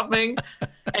canes or something.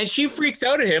 And she freaks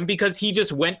out at him because he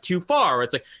just went too far.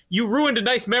 It's like, you ruined a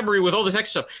nice memory with all this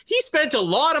extra stuff. He spent a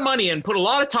lot of money and put a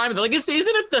lot of time. Like, isn't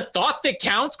it the thought that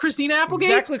counts, Christina Applegate?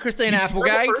 Exactly, Christina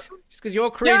Applegate. Just because your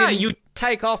career didn't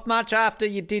take off much after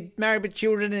you did Married with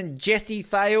Children and Jesse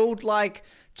failed. Like,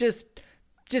 just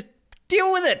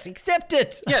deal with it. Accept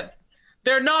it. Yeah.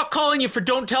 They're not calling you for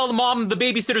Don't Tell the Mom the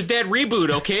Babysitter's Dead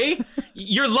reboot, okay?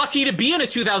 You're lucky to be in a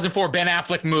 2004 Ben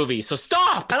Affleck movie, so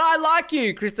stop! And I like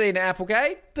you, Christina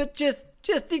Applegate, but just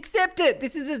accept it.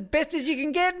 This is as best as you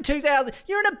can get in 2000.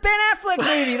 You're in a Ben Affleck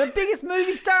movie, the biggest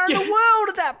movie star in the world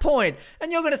at that point,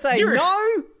 and you're going to say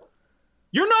no?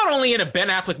 You're not only in a Ben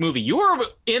Affleck movie, you are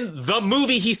in the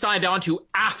movie he signed on to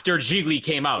after Jiggly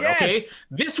came out, okay?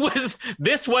 This was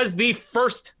the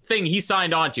first thing he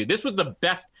signed on to. This was the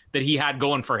best that he had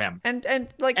going for him. And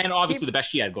obviously the best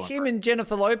she had going for him. Him and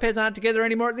Jennifer Lopez aren't together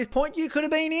anymore at this point. You could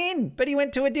have been in, but he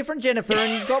went to a different Jennifer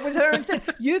and got with her and said,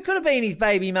 you could have been his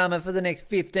baby mama for the next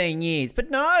 15 years.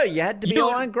 But no, you had to be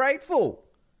all ungrateful.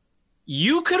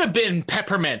 You could have been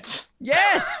Peppermint.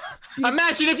 Yes!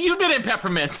 Imagine if you'd been in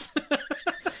Peppermint.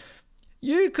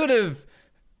 You could have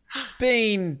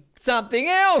been something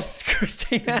else,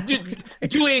 Christina.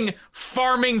 Doing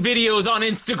farming videos on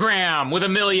Instagram with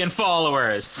 1 million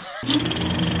followers.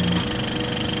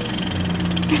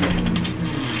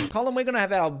 Colin, we're going to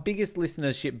have our biggest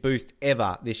listenership boost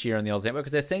ever this year on the Oz Network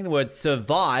because they're seeing the word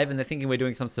survive and they're thinking we're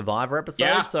doing some Survivor episode.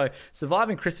 Yeah. So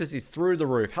Surviving Christmas is through the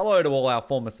roof. Hello to all our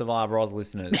former Survivor Oz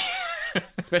listeners.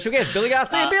 Special guest, Billy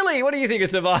Garcia. Billy, what do you think of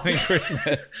Surviving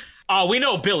Christmas? Oh, we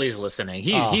know Billy's listening.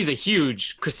 He's a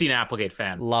huge Christina Applegate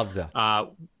fan. Loves her.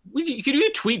 Could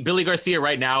you tweet Billy Garcia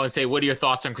right now and say, what are your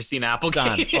thoughts on Christina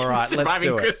Applegate? Done. All right,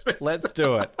 Surviving Christmas? Let's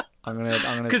do it. I'm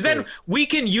gonna. Because then we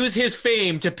can use his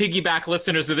fame to piggyback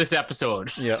listeners of this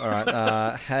episode. Yeah. All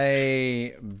right.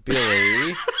 Hey,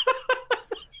 Billy.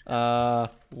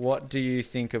 What do you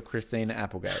think of Christina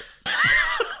Applegate?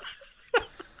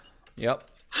 Yep.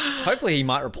 Hopefully he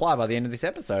might reply by the end of this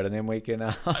episode, and then we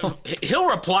can. He'll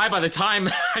reply by the time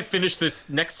I finish this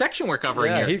next section we're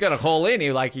covering here. He's gonna call in.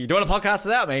 He's like, "You doing a podcast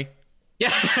without me?" Yeah.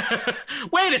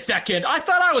 Wait a second. I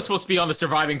thought I was supposed to be on the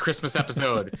Surviving Christmas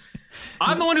episode.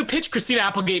 I'm the one who pitched Christina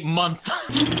Applegate month.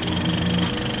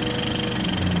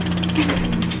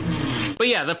 But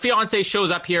yeah, the fiance shows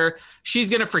up here. She's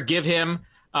gonna forgive him.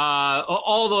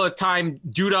 All the time,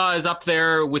 Duda is up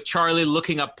there with Charlie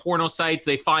looking up porno sites.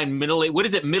 They find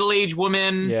middle-aged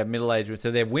woman. Yeah, middle-aged.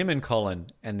 So they're women, Colin,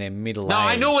 and they're middle-aged. Now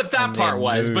I know what that part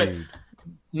was, nude.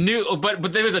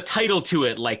 but there was a title to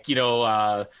it, like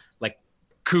like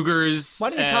cougars. Why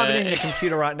don't you type it in your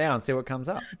computer right now and see what comes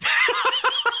up?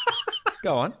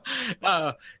 Go on.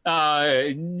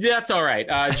 That's all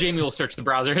right. Jamie will search the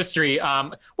browser history.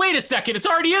 Wait a second, it's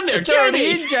already in there. It's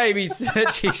already in Jamie's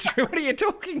search history. What are you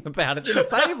talking about? It's in the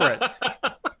favorites.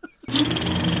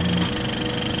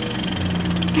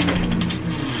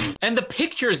 And the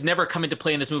pictures never come into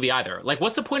play in this movie either. Like,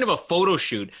 what's the point of a photo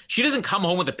shoot? She doesn't come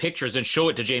home with the pictures and show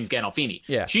it to James Gandolfini.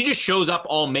 Yeah. She just shows up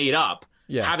all made up,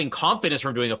 having confidence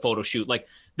from doing a photo shoot. Like,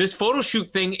 this photo shoot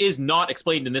thing is not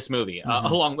explained in this movie,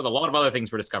 along with a lot of other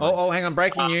things we're discovering. Oh, hang on.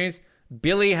 Breaking news.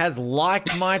 Billy has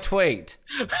liked my tweet.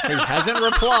 He hasn't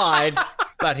replied,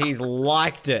 but he's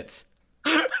liked it.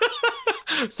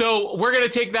 So we're going to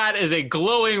take that as a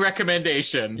glowing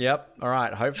recommendation. Yep. All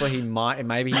right. Hopefully he might.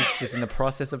 Maybe he's just in the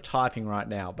process of typing right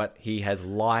now, but he has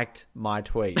liked my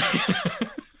tweet.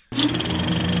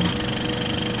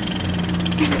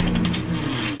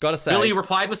 Gotta say, Billy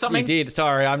replied with something? He did.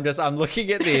 Sorry, I'm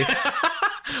looking at this.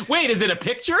 Wait, is it a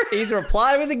picture? He's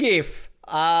replied with a GIF.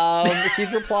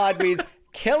 He's replied with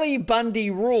Kelly Bundy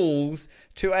rules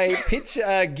to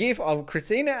a GIF of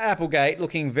Christina Applegate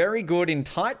looking very good in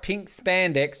tight pink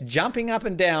spandex, jumping up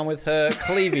and down with her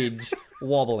cleavage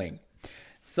wobbling.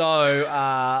 So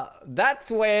that's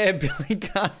where Billy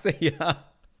Garcia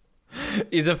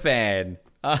is a fan.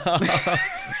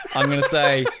 I'm gonna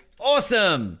say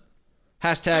awesome.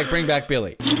 Hashtag bring back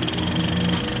Billy.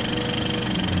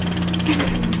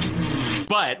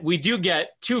 But we do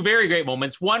get two very great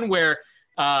moments. One where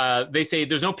they say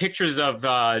there's no pictures of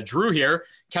Drew here.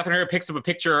 Catherine Hare picks up a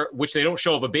picture, which they don't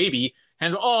show, of a baby.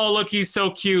 And, oh, look, he's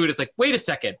so cute. It's like, wait a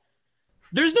second.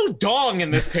 There's no dong in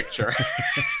this picture.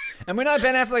 And we know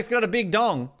Ben Affleck's got a big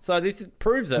dong, so this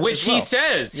proves it. Which he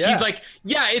says. Yeah. He's like,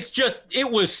 yeah,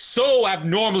 it was so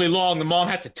abnormally long, the mom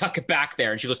had to tuck it back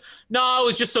there. And she goes, no, it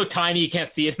was just so tiny, you can't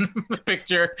see it in the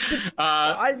picture.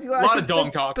 A lot of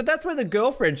dong talk. But that's where the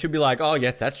girlfriend should be like, oh,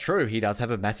 yes, that's true. He does have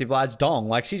a massive, large dong.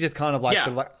 Like, she's just kind of like, sort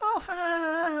of like, oh,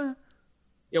 ha.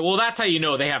 Yeah, well, that's how you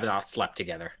know they have not slept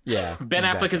together. Yeah. Ben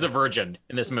Affleck is a virgin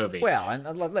in this movie. Well, and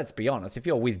let's be honest. If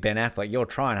you're with Ben Affleck, you're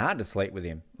trying hard to sleep with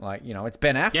him. Like, it's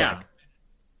Ben Affleck. Yeah.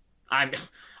 I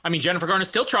mean, Jennifer Garner's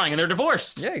still trying, and they're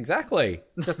divorced. Yeah, exactly.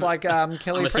 Just like Kelly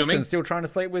Preston still trying to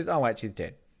sleep with. Oh wait, she's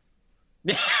dead.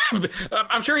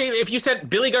 I'm sure if you said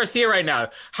Billy Garcia right now,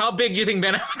 how big do you think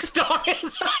Ben Affleck's dog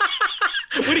is?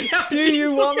 Do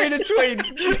you want me to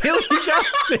tweet Billy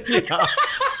Garcia?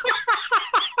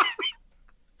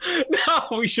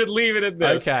 No, we should leave it at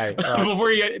this. Okay.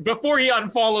 Right. Before he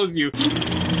unfollows you.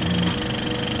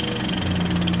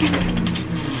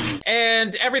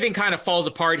 And everything kind of falls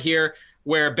apart here,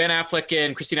 where Ben Affleck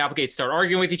and Christina Applegate start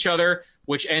arguing with each other,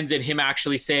 which ends in him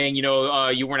actually saying, you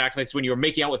weren't acting like this when you were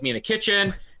making out with me in the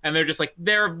kitchen. And they're just like,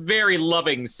 they're very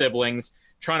loving siblings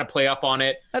trying to play up on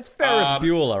it. That's Ferris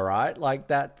Bueller, right? Like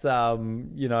that's,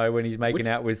 when he's making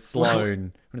out with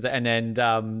Sloane. And then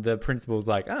the principal's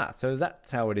like, so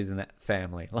that's how it is in that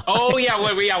family. Oh,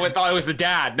 yeah. We thought it was the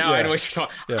dad. No, I know what you're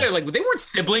talking about. Like, they weren't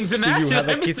siblings in that. Did you have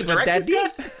a kiss with Daddy?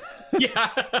 Yeah.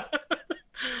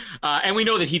 And we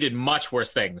know that he did much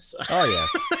worse things. Oh,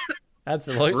 yes.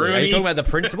 Absolutely. Rooney. Are you talking about the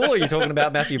principal, or are you talking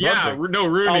about Matthew Broderick? Yeah, no,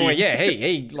 Rooney. Oh, well, yeah,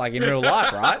 he like in real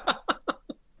life, right?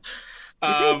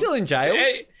 Is he still in jail?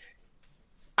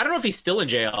 I don't know if he's still in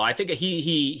jail. I think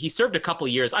he served a couple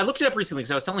of years. I looked it up recently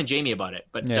because I was telling Jamie about it.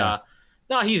 But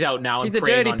No, he's out now. He's and a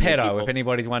preying dirty on new pedo, people. if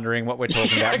anybody's wondering what we're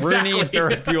talking Yeah, about. Rooney and exactly.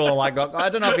 Ferris Bueller, like, I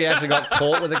don't know if he actually got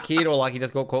caught with a kid or like he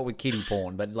just got caught with kiddie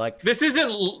porn, but like, This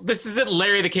isn't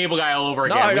Larry the Cable Guy all over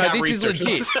again. no, We no, have this is researched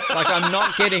legit. this. Like, I'm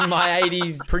not getting my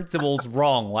 80s principles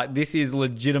wrong. Like, this is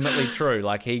legitimately true.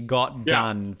 Like, he got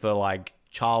done for like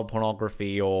child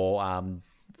pornography or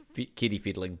kiddie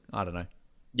fiddling. I don't know.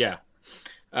 Yeah.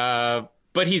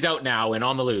 But he's out now and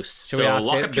on the loose. Should so we ask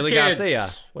lock up Billy your kids. Garcia?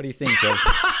 What do you think of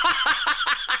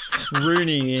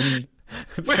Rooney and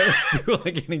Ferris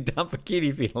Bueller getting done for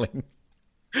kiddie fiddling?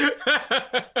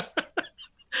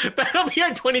 That'll be our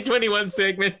 2021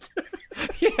 segment.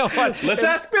 Yeah, what? Let's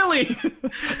ask Billy.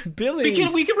 Billy.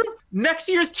 We can next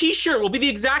year's T-shirt will be the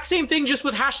exact same thing, just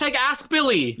with hashtag Ask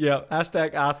Billy. Yeah,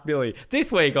 hashtag Ask Billy.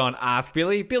 This week on Ask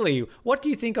Billy, Billy, what do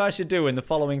you think I should do in the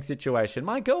following situation?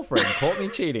 My girlfriend caught me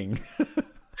cheating.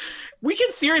 We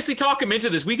can seriously talk him into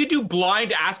this. We could do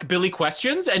blind Ask Billy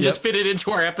questions and just fit it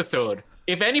into our episode.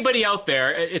 If anybody out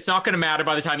there, it's not going to matter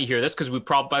by the time you hear this, because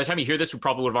by the time you hear this, we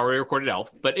probably would have already recorded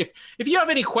Elf. But if you have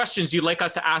any questions you'd like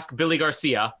us to ask Billy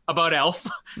Garcia about Elf,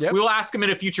 we will ask him in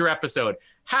a future episode.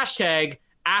 Hashtag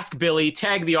Ask Billy,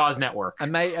 tag the Oz Network.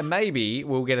 And maybe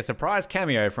we'll get a surprise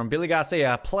cameo from Billy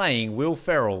Garcia playing Will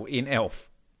Ferrell in Elf.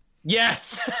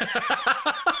 Yes.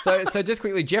 So just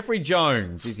quickly, Jeffrey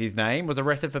Jones is his name, was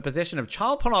arrested for possession of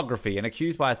child pornography and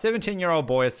accused by a 17-year-old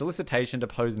boy of solicitation to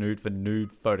pose nude for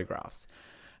nude photographs.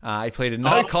 He pleaded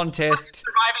no contest.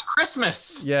 Surviving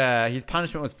Christmas. Yeah, his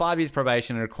punishment was 5 years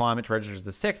probation and a requirement to register as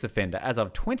a sex offender. As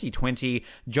of 2020,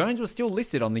 Jones was still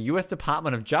listed on the U.S.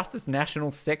 Department of Justice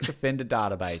National Sex Offender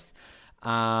Database.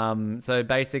 So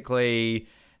basically,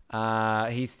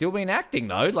 he's still been acting,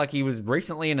 though. Like, he was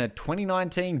recently in a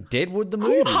 2019 Deadwood the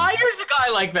movie. Who hires a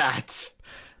guy like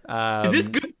that? Is this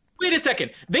good? Wait a second.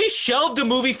 They shelved a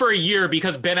movie for a year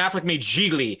because Ben Affleck made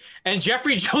Gigli, and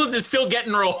Jeffrey Jones is still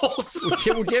getting roles.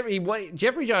 Well,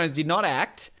 Jeffrey Jones did not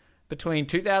act between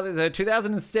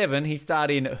 2007. He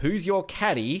starred in Who's Your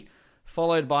Caddy,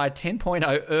 followed by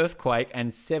 10.0 Earthquake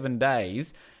and 7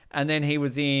 Days. And then he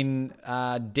was in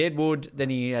Deadwood.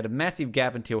 Then he had a massive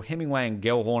gap until Hemingway and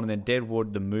Gellhorn, and then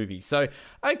Deadwood the movie. So,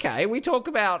 okay, we talk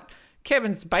about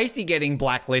Kevin Spacey getting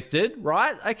blacklisted,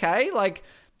 right? Okay, like,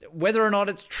 whether or not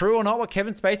it's true or not what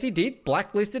Kevin Spacey did,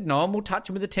 blacklisted, no one will touch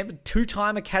him with a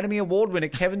two-time Academy Award winner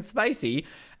Kevin Spacey.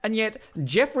 And yet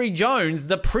Jeffrey Jones,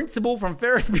 the principal from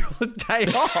Ferris Bueller's Day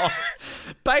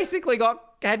Off, basically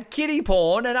had kiddie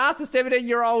porn and asked a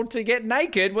 17-year-old to get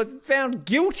naked, was found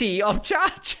guilty of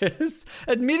charges,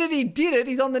 admitted he did it.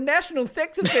 He's on the National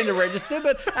Sex Offender Register,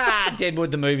 but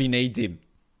Deadwood the movie needs him.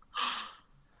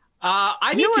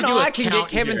 I can get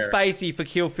Kevin Spacey for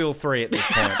Kill Feel Free at this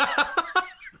point.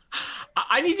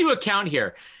 I need to account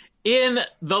here. In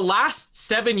the last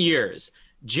 7 years,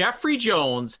 Jeffrey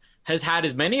Jones has had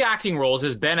as many acting roles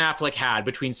as Ben Affleck had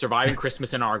between Surviving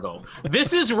Christmas and Argo.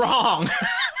 This is wrong.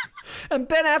 And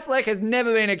Ben Affleck has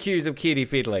never been accused of kiddie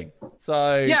fiddling.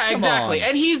 So yeah, exactly. On.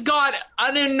 And he's got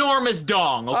an enormous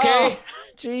dong, okay? Oh,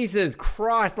 Jesus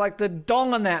Christ. Like, the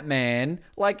dong on that man,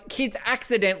 like, kids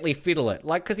accidentally fiddle it.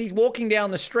 Like, because he's walking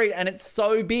down the street and it's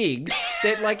so big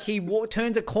that, like, he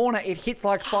turns a corner, it hits,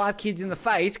 like, 5 kids in the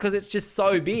face because it's just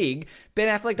so big. Ben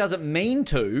Affleck doesn't mean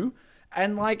to.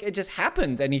 And, like, it just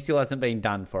happens and he still hasn't been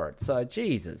done for it. So,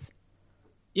 Jesus.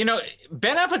 You know,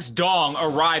 Ben Affleck's dong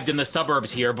arrived in the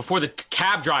suburbs here before the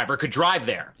cab driver could drive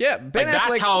there. Yeah,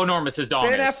 that's how enormous his dong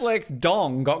is. Ben Affleck's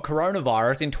dong got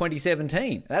coronavirus in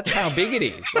 2017. That's how big it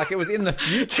is. Like, it was in the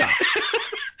future.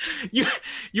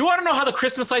 You want to know how the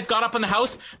Christmas lights got up in the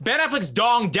house? Ben Affleck's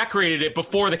dong decorated it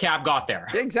before the cab got there.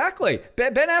 Exactly.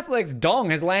 Ben Affleck's dong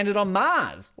has landed on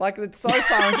Mars. Like, it's so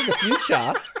far into the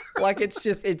future. Like,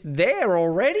 it's there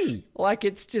already. Like,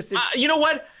 it's you know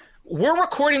what? We're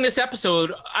recording this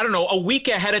episode, I don't know, a week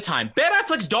ahead of time. Ben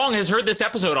Affleck's dong has heard this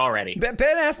episode already. Ben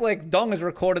Affleck's dong has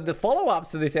recorded the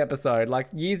follow-ups to this episode, like,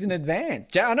 years in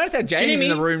advance. I notice how Jamie's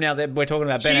in the room now that we're talking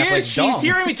about Ben Affleck's dong. She's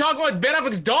hearing me talk about Ben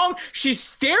Affleck's dong. She's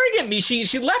staring at me.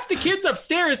 She left the kids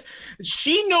upstairs.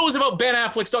 She knows about Ben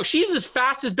Affleck's dong. She's as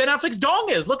fast as Ben Affleck's dong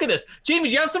is. Look at this. Jamie,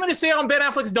 do you have something to say on Ben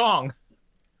Affleck's dong?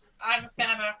 I'm a fan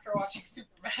after watching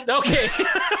Superman. Okay.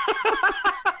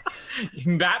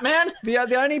 Batman?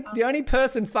 The only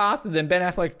person faster than Ben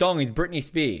Affleck's dong is Britney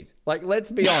Spears. Like,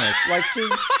 let's be honest.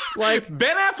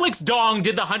 Ben Affleck's dong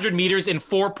did the 100 meters in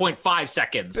 4.5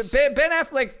 seconds. Ben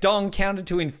Affleck's dong counted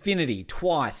to infinity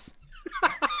twice.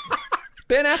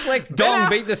 Ben Affleck's dong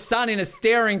beat the sun in a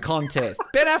staring contest.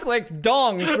 Ben Affleck's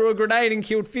dong threw a grenade and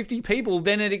killed 50 people,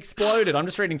 then it exploded. I'm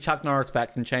just reading Chuck Norris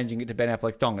facts and changing it to Ben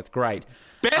Affleck's dong. It's great.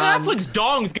 Ben Affleck's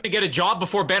dong's going to get a job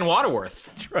before Ben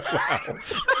Waterworth.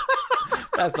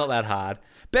 That's not that hard.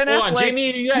 Ben Hold Affleck. on,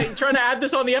 Jamie, you trying to add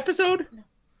this on the episode?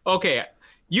 Okay.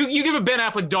 You give a Ben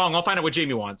Affleck dong. I'll find out what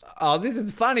Jamie wants. Oh, this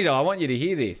is funny though. I want you to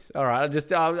hear this. All right,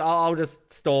 I'll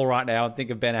just stall right now and think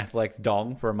of Ben Affleck's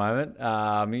dong for a moment.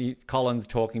 Colin's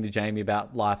talking to Jamie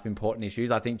about life important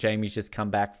issues. I think Jamie's just come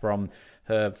back from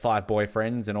her 5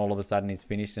 boyfriends and all of a sudden he's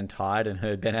finished and tired and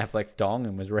heard Ben Affleck's dong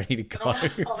and was ready to go.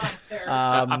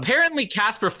 Apparently,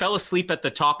 Casper fell asleep at the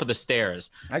top of the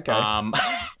stairs. Okay. On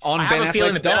Ben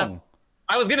Affleck's dong.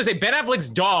 I was gonna say Ben Affleck's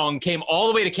dong came all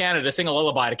the way to Canada to sing a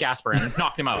lullaby to Casper and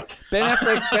knocked him out. Ben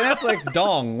Affleck's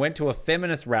dong went to a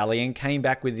feminist rally and came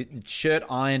back with its shirt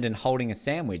ironed and holding a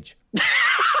sandwich.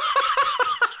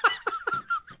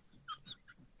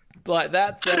 Like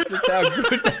that's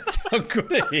how good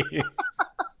it is.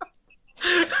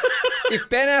 If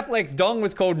Ben Affleck's dong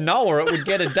was called Noah, it would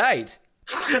get a date.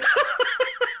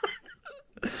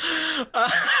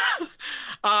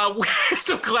 We're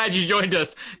so glad you joined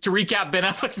us to recap Ben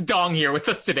Affleck's dong here with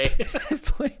us today.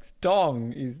 Netflix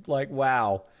dong is like,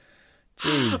 wow.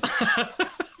 Jeez.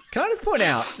 Can I just point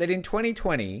out that in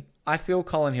 2020, I feel,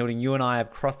 Colin Hilding, you and I have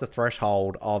crossed the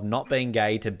threshold of not being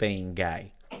gay to being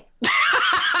gay.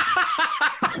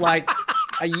 Like,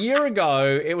 a year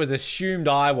ago, it was assumed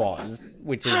I was,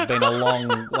 which has been a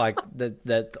long, like,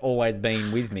 that's always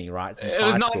been with me, right? Since It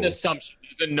was high not school. an assumption.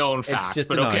 It was a known fact. It's just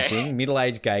but a known okay. thing.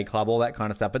 Middle-aged gay club, all that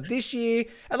kind of stuff. But this year,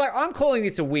 and like I'm calling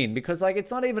this a win because like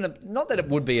it's not even not that it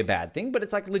would be a bad thing, but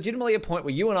it's like legitimately a point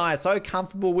where you and I are so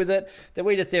comfortable with it that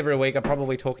we just every week are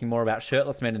probably talking more about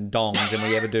shirtless men and dongs than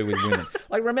we ever do with women.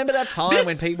 Like remember that time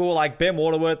when people were like Ben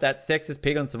Waterworth, that sexist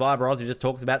pig on Survivor Oz who just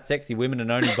talks about sexy women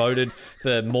and only voted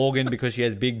for Morgan because she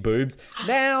has big boobs.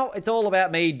 Now it's all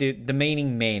about me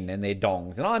demeaning men and their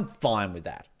dongs, and I'm fine with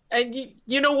that. And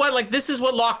you know what? Like, this is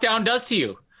what lockdown does to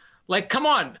you. Like, come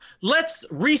on, let's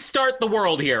restart the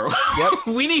world here. Yep.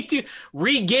 We need to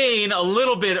regain a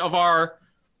little bit of our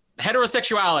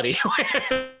heterosexuality.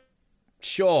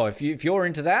 Sure, if you're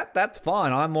into that, that's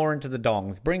fine. I'm more into the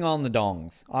dongs. Bring on the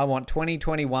dongs. I want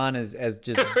 2021 as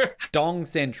just dong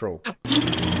central.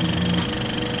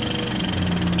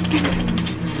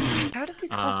 How did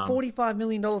this cost $45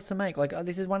 million to make? Like,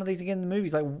 this is one of these again in the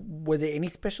movies. Like, were there any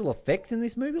special effects in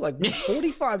this movie? Like,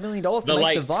 $45 million to make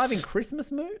lights. Surviving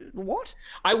Christmas movie? What?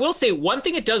 I will say one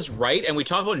thing it does right, and we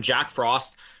talk about in Jack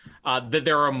Frost, that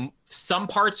there are some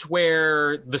parts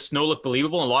where the snow looked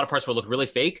believable and a lot of parts where it looked really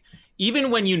fake.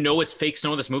 Even when you know it's fake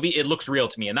snow in this movie, it looks real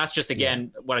to me. And that's just,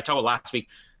 again, what I talked about last week.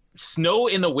 Snow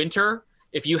in the winter,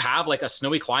 if you have like a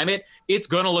snowy climate, it's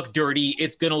going to look dirty.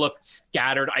 It's going to look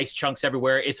scattered, ice chunks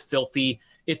everywhere. It's filthy.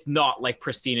 It's not like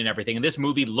pristine and everything. And this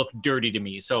movie looked dirty to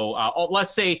me. So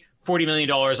let's say $40 million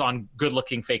on good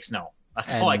looking fake snow.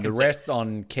 That's all I can say. And the rest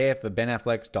on care for Ben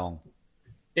Affleck's dong.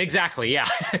 Exactly. Yeah.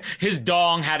 His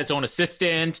dong had its own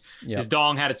assistant. Yep. His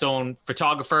dong had its own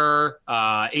photographer,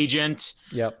 agent,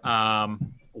 Yep.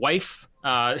 wife.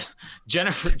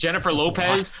 Jennifer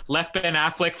Lopez left Ben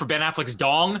Affleck for Ben Affleck's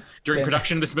dong during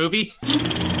production of this movie.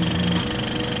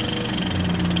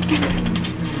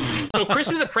 So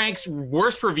Christmas with the Cranks,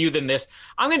 worse review than this.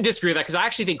 I'm going to disagree with that because I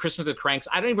actually think Christmas with the Cranks,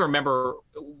 I don't even remember,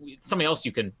 something else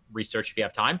you can research if you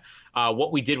have time,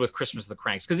 what we did with Christmas with the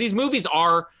Cranks. Because these movies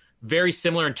are very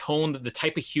similar in tone, the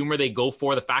type of humor they go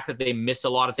for, the fact that they miss a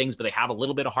lot of things, but they have a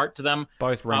little bit of heart to them.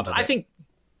 Both run to I think,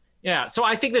 yeah. So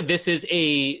I think that this is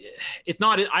it's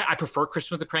not, I prefer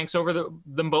Christmas with the Cranks over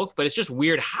them both, but it's just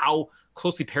weird how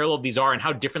closely parallel these are and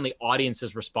how differently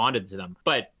audiences responded to them.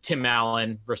 But Tim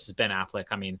Allen versus Ben Affleck,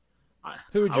 I mean,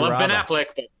 Who would I you love rather? Ben Affleck,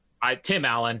 but Tim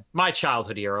Allen, my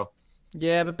childhood hero.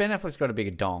 Yeah, but Ben Affleck's got a bigger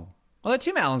dong. Although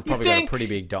Tim Allen's probably got a pretty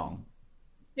big dong.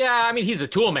 Yeah, I mean, he's the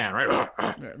tool man, right?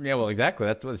 Yeah, well, exactly.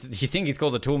 That's what you think he's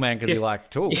called the tool man because he likes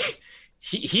tools.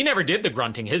 He never did the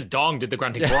grunting. His dong did the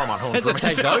grunting for him on Home It just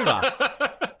Improvement.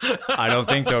 takes over. I don't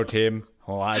think so, Tim.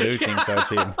 Oh, I do think so,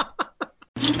 Tim.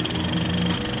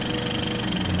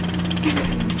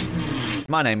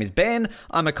 My name is Ben.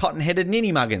 I'm a cotton-headed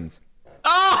ninny muggins.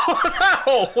 Oh,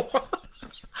 no!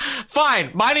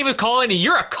 Fine. My name is Colin, and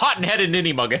you're a cotton-headed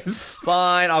ninny muggins.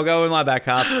 Fine, I'll go with my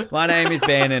backup. My name is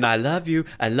Ben, and I love you.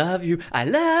 I love you. I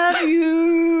love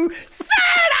you. Santa!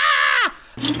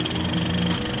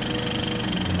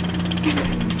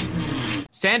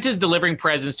 Santa's delivering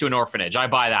presents to an orphanage. I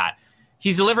buy that.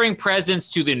 He's delivering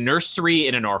presents to the nursery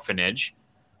in an orphanage.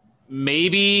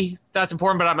 Maybe that's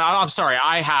important, but I'm sorry.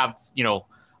 I have,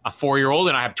 a 4-year-old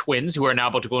and I have twins who are now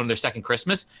about to go into their second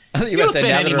Christmas. I thought you don't were saying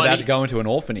spend now any they're about money. to go into an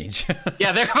orphanage.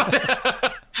 Yeah,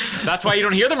 that's why you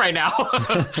don't hear them right now.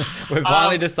 We've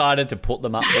finally decided to put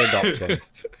them up for adoption.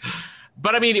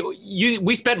 But I mean,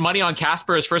 we spent money on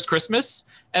Casper his first Christmas,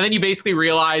 and then you basically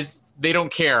realize they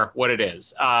don't care what it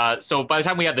is. So by the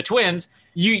time we had the twins,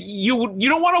 you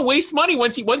don't want to waste money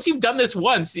once you've done this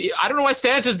once. I don't know why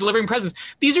Santa's delivering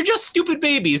presents. These are just stupid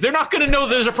babies. They're not going to know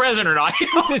there's a present or not.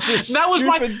 That was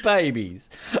stupid babies.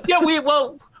 Yeah,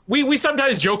 we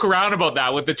sometimes joke around about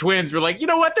that with the twins. We're like, you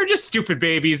know what? They're just stupid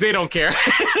babies. They don't care.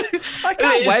 I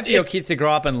can't wait for your kids to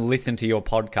grow up and listen to your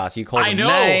podcast. You call them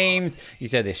names. You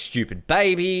say they're stupid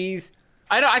babies.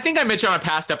 I know. I think I mentioned on a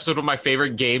past episode, one of my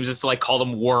favorite games is to like call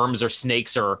them worms or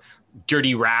snakes or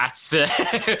dirty rats. You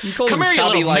call Come them here,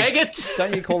 chubby, you little maggot.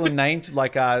 Don't you call them names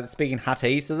like speaking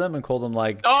Huttese to them and call them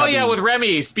like? Oh chubby... yeah, with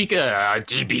Remy, speak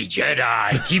TB Jedi,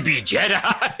 TB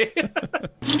Jedi.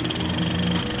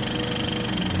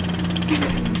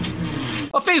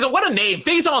 Oh, Faison, what a name.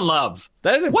 Faison Love.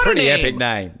 That is a pretty epic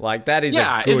name. Like, that is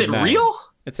a good is it name. real?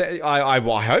 I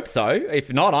hope so.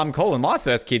 If not, I'm calling my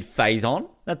first kid Faison.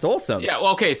 That's awesome. Yeah,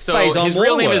 well, okay, so Faison his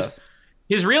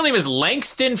real name is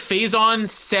Langston Faison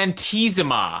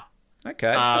Santissima.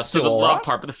 Okay. So the love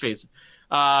part of the Faison.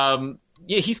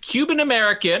 Yeah, he's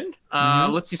Cuban-American.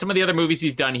 Let's see some of the other movies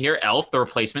he's done here. Elf, The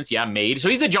Replacements, Made. So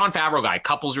he's a Jon Favreau guy.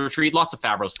 Couples Retreat, lots of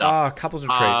Favreau stuff. Oh, Couples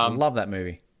Retreat. Love that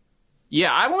movie.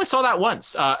 Yeah, I only saw that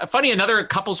once. Funny, another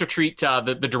Couples Retreat,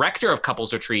 the director of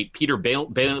Couples Retreat, Peter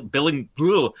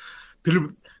Billingsley.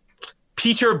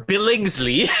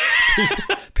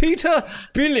 Peter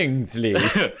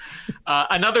Billingsley.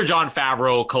 Another Jon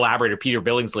Favreau collaborator, Peter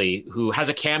Billingsley, who has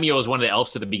a cameo as one of the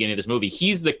elves at the beginning of this movie.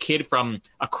 He's the kid from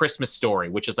A Christmas Story,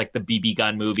 which is like the BB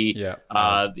gun movie.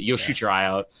 Yeah. You'll shoot your eye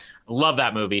out. Love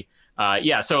that movie.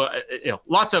 So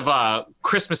lots of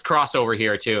Christmas crossover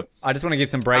here too. I just want to give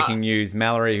some breaking news.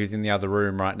 Mallory, who's in the other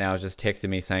room right now, is just texting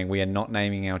me saying we are not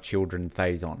naming our children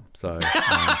Faison. So,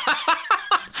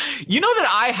 you know that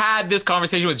I had this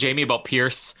conversation with Jamie about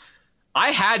Pierce.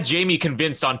 I had Jamie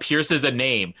convinced on Pierce as a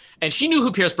name, and she knew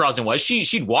who Pierce Brosnan was.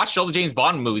 She'd watched all the James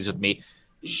Bond movies with me.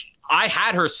 I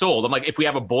had her sold. I'm like, if we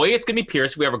have a boy, it's gonna be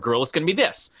Pierce. If we have a girl, it's gonna be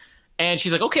this. And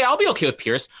she's like, okay, I'll be okay with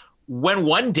Pierce. When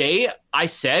one day I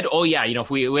said, oh yeah,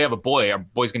 if we have a boy, our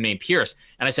boy's gonna name Pierce.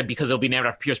 And I said, because it'll be named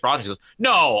after Pierce Brosnan. She goes,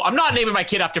 no, I'm not naming my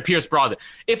kid after Pierce Brosnan.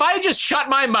 If I had just shut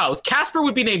my mouth, Casper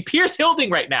would be named Pierce Hilding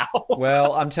right now.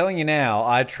 Well, I'm telling you now,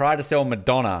 I tried to sell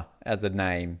Madonna as a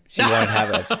name. She won't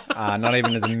have it. Not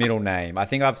even as a middle name. I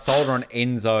think I've sold her an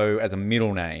Enzo as a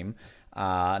middle name,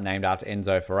 named after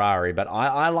Enzo Ferrari. But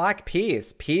I like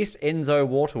Pierce. Pierce Enzo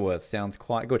Waterworth sounds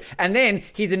quite good. And then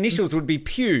his initials would be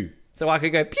Pew. So I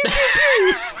could go pew,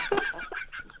 pew,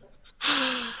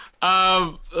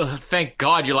 pew. Thank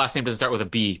God your last name doesn't start with a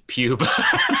B. Pube.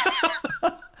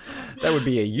 That would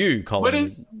be a U, Colin. What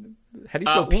is? How do you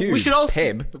spell pube? We should also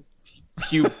Peb.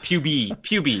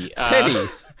 Puby. Pebby.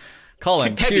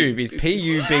 Colin, pube is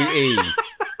P-U-B-E.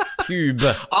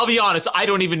 Pube. I'll be honest, I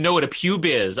don't even know what a pube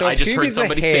is. So I just heard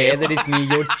somebody say it. That is near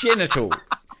your genitals.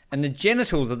 And the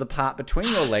genitals are the part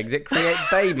between your legs that create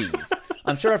babies.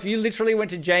 I'm sure if you literally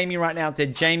went to Jamie right now and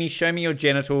said, Jamie, show me your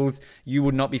genitals, you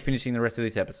would not be finishing the rest of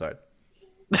this episode.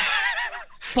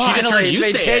 Finally,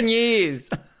 it's been 10 years.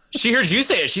 She heard you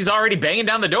say it. She's already banging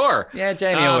down the door. Yeah,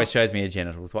 Jamie always shows me her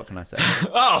genitals. What can I say?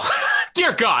 Oh,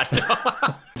 dear God.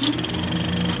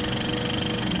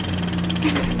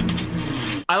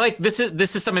 I like this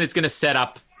is something that's going to set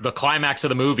up the climax of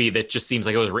the movie that just seems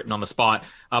like it was written on the spot.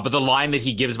 But the line that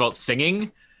he gives about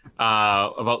singing,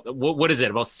 about what is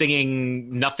it? About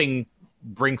singing nothing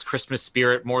brings Christmas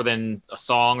spirit more than a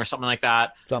song or something like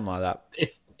that. Something like that.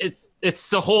 It's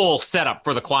the whole setup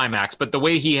for the climax, but the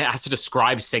way he has to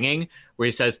describe singing, where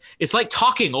he says, it's like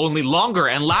talking, only longer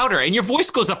and louder, and your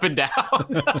voice goes up and down.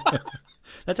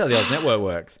 That's how the old network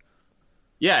works.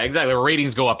 Yeah, exactly.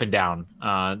 Ratings go up and down,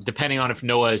 depending on if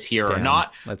Noah is here or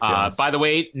not. By the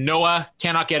way, Noah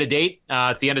cannot get a date.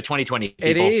 It's the end of 2020. People.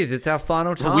 It is. It's our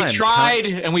final time. We tried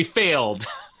and we failed.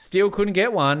 Still couldn't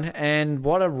get one, and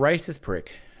what a racist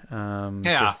prick.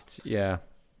 Yep.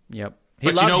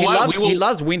 He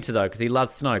loves winter, though, because he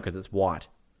loves snow, because it's white.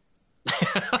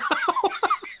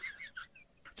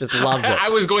 Just loves it. I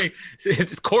was going,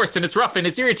 it's coarse and it's rough and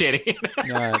it's irritating.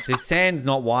 No, his sand's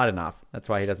not wide enough. That's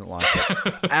why he doesn't like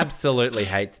it. Absolutely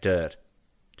hates dirt.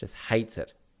 Just hates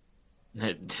it.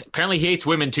 Apparently he hates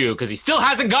women too, because he still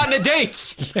hasn't gotten a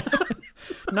date.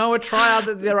 No,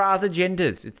 there are other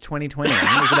genders. It's 2020.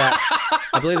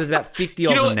 I believe there's about 50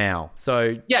 of them now.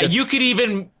 So yeah, you could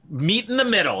even meet in the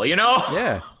middle, you know?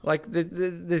 Yeah, like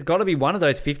there's got to be one of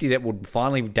those 50 that would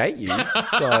finally date you.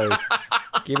 So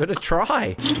give it a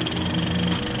try.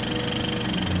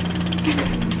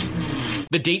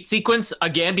 The date sequence,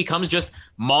 again, becomes just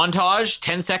montage,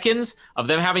 10 seconds of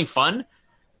them having fun.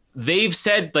 They've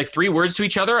said like 3 words to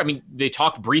each other. I mean, they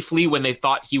talked briefly when they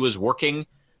thought he was working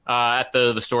at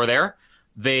the store there.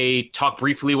 They talk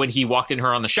briefly when he walked in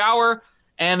her on the shower,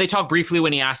 and they talk briefly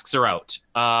when he asks her out.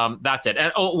 That's it.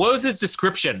 And what was his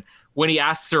description when he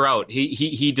asks her out?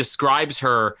 He describes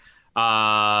her.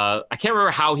 I can't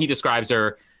remember how he describes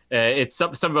her. It's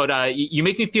something about you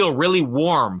make me feel really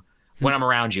warm when I'm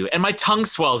around you, and my tongue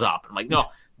swells up. I'm like, no,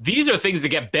 these are things that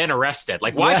get Ben arrested.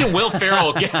 Like, why can Will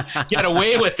Ferrell get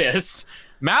away with this?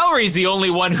 Mallory's the only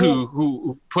one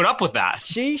who put up with that.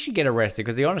 She should get arrested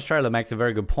because the Honest Trailer makes a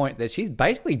very good point that she's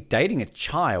basically dating a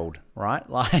child, right?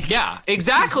 Like, yeah,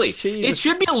 exactly. It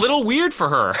should be a little weird for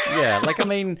her. Yeah, like, I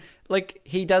mean, like,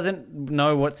 he doesn't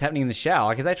know what's happening in the shower.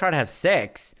 Like, if they try to have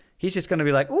sex, he's just going to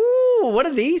be like, ooh, what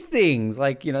are these things?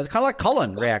 Like, you know, it's kind of like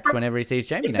Colin reacts whenever he sees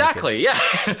Jamie Exactly, naked.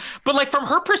 Yeah. But, like, from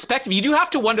her perspective, you do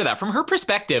have to wonder that. From her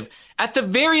perspective, at the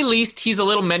very least, he's a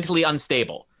little mentally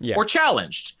unstable or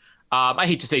challenged. I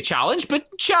hate to say challenged, but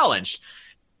challenged.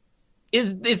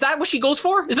 Is that what she goes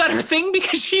for? Is that her thing?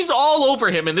 Because she's all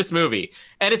over him in this movie.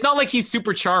 And it's not like he's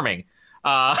super charming.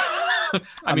 I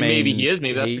mean, maybe he is.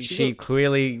 Maybe that's what she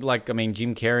clearly, like, I mean,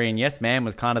 Jim Carrey in Yes Man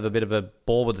was kind of a bit of a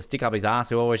ball with a stick up his ass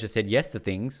who always just said yes to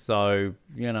things. So,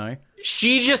 you know.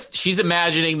 She's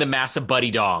imagining the massive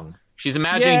buddy dong. She's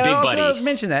imagining Big Buddy. Let's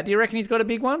mention that. Do you reckon he's got a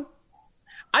big one?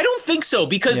 I don't think so,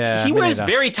 because he wears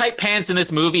very tight pants in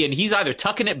this movie, and he's either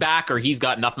tucking it back or he's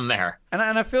got nothing there. And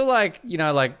I feel like, you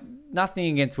know, like, nothing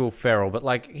against Will Ferrell, but,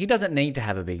 like, he doesn't need to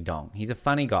have a big dong. He's a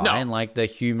funny guy, and, like, the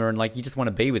humor, and, like, you just want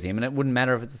to be with him, and it wouldn't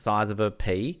matter if it's the size of a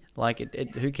pea. Like,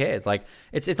 who cares? Like,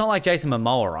 it's not like Jason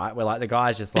Momoa, right? Where, like, the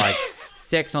guy's just, like,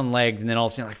 sex on legs, and then all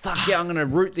of a sudden, like, fuck yeah, I'm going to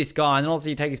root this guy, and then all of a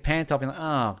sudden you take his pants off, and you're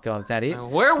like, oh, God, is that it?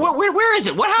 Where is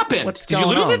it? What happened? Did you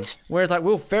lose it? Whereas, like,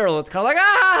 Will Ferrell, it's kind of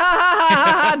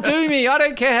like, do me. I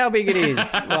don't care how big it is.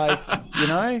 Like, you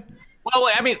know? Well,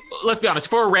 I mean, let's be honest.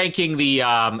 If we're ranking the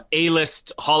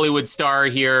A-list Hollywood star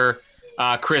here,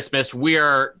 Christmas,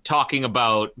 we're talking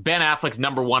about Ben Affleck's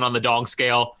number 1 on the dong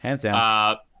scale. Hands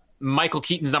down. Michael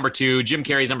Keaton's number 2. Jim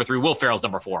Carrey's number 3. Will Ferrell's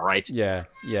number 4, right? Yeah.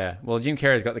 Well, Jim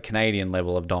Carrey's got the Canadian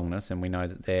level of dongness, and we know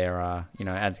that there,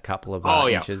 adds a couple of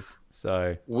inches.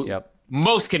 So, yep.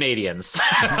 Most Canadians.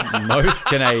 Most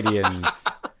Canadians.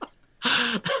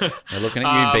 They're looking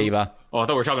at you, Bieber. Oh, I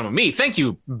thought we were talking about me. Thank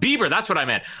you, Bieber. That's what I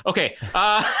meant. Okay.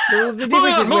 The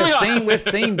difference is we've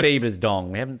seen Bieber's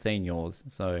dong. We haven't seen yours.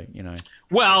 So, you know.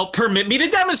 Well, permit me to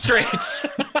demonstrate.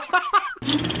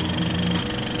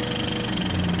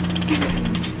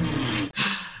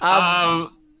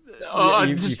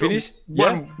 You finished?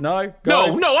 Yeah? No?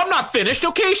 Go. No, I'm not finished.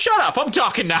 Okay, shut up. I'm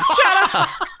talking now. Shut up.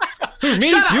 Me,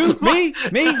 Shut you, up. me,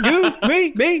 you,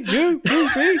 me, you,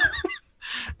 me.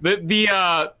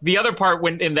 The other part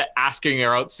when in the asking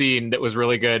her out scene that was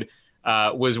really good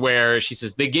was where she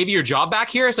says, they gave you your job back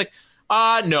here? It's like,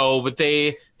 no, but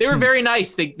they were very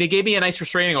nice. They gave me a nice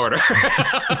restraining order.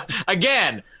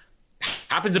 Again,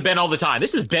 happens to Ben all the time.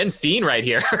 This is Ben's scene right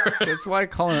here. That's why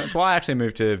I actually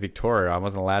moved to Victoria. I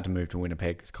wasn't allowed to move to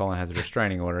Winnipeg because Colin has a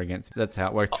restraining order against me. That's how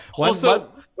it works. One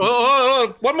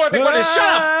more thing.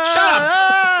 Shut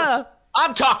up.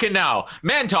 I'm talking now.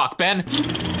 Man talk, Ben.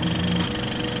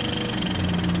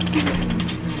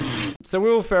 So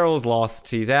Will Ferrell's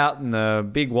lost. He's out in the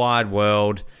big wide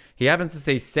world. He happens to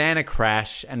see Santa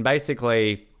crash, and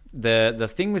basically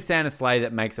the thing with Santa's sleigh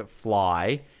that makes it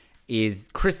fly is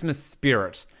Christmas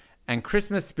spirit. And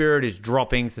Christmas spirit is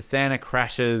dropping, so Santa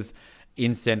crashes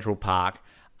in Central Park.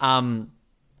 The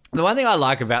one thing I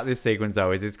like about this sequence,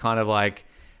 though, is it's kind of like,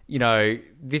 you know,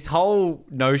 this whole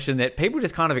notion that people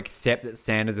just kind of accept that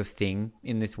Santa's a thing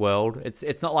in this world.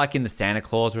 It's not like in the Santa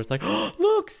Claus where it's like, oh,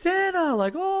 look, Santa,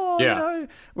 like, oh, you know.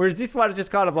 Whereas this one is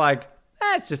just kind of like,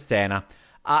 it's just Santa.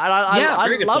 And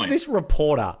I love this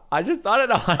reporter. I don't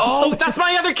know. Oh, that's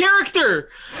my other character.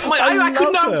 I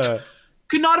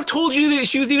could not have told you that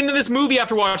she was even in this movie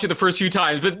after watching it the first few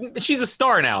times, but she's a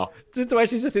star now. Just the way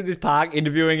she's just in this park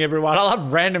interviewing everyone. I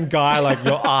love random guy, like,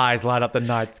 your eyes light up the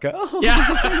night sky. Oh, yeah.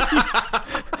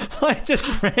 Like,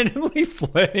 just randomly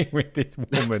flirting with this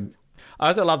woman. I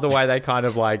also love the way they kind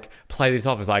of like play this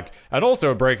off as like, and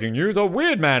also breaking news, a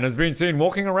weird man has been seen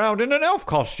walking around in an elf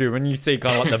costume. And you see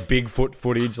kind of like the Bigfoot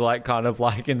footage, like kind of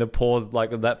like in the pause,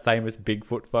 like of that famous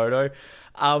Bigfoot photo.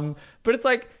 But it's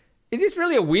like, is this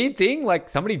really a weird thing? Like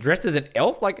somebody dressed as an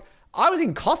elf? Like I was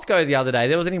in Costco the other day.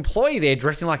 There was an employee there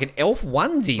dressing like an elf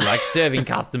onesie, like serving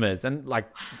customers. And like,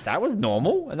 that was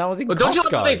normal. And that was in Costco. Don't you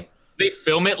love they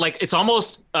film it like it's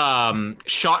almost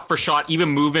shot for shot, even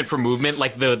movement for movement,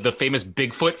 like the famous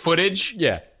Bigfoot footage.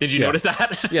 Yeah. Did you notice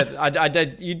that? Yeah, I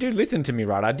did. You do listen to me,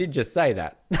 right? I did just say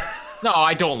that. No,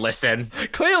 I don't listen.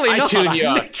 Clearly I not. tune you I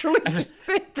out. literally just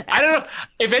said that. I don't know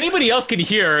if anybody else can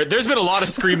hear. There's been a lot of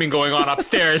screaming going on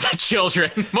upstairs at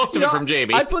children. Most of it from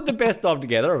Jamie. I put the best of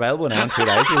together, available now in 2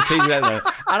 days. We'll tease you that later.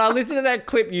 And I listened to that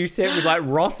clip you sent with like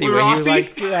Rossi, where he was like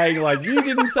saying like, "You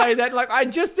didn't say that." Like, I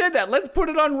just said that. Let's put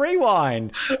it on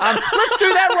rewind. Let's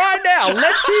do that right now.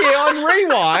 Let's hear on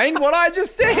rewind what I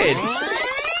just said.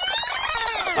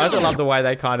 I also love the way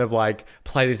they kind of like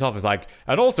play this off as like,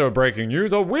 and also breaking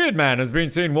news, a weird man has been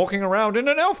seen walking around in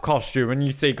an elf costume, and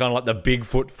you see kind of like the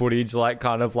Bigfoot footage, like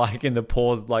kind of like in the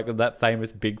pause, like of that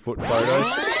famous Bigfoot photo.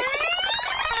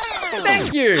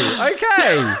 Thank you.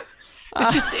 Okay.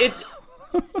 It's just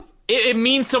it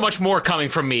means so much more coming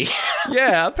from me.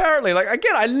 Yeah, apparently. Like,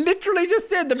 again, I literally just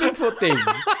said the Bigfoot thing.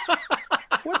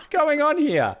 What's going on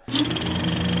here?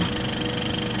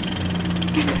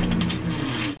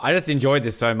 I just enjoyed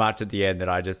this so much at the end that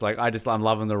I'm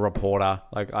loving the reporter.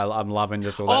 Like, I'm loving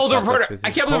just all that stuff. The reporter. I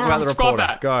can't believe I forgot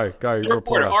that. Go, the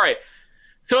reporter. All right.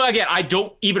 So again, I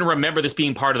don't even remember this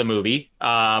being part of the movie.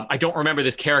 I don't remember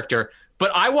this character, but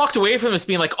I walked away from this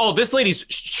being like, oh, this lady's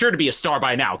sure to be a star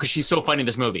by now because she's so funny in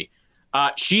this movie.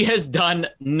 She has done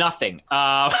nothing.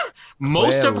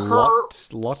 Most of her...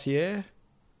 Lottier?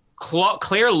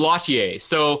 Claire Lottier.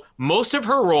 So most of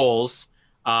her roles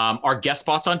are guest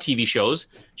spots on TV shows.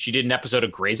 She did an episode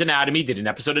of Grey's Anatomy, did an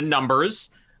episode of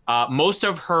Numbers. Most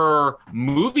of her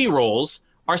movie roles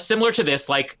are similar to this,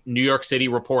 like New York City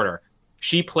reporter.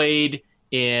 She played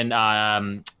in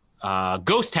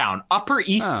Ghost Town, Upper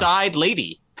East Side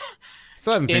Lady.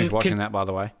 Still haven't finished watching that, by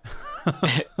the way.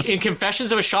 In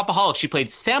Confessions of a Shopaholic, she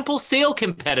played sample sale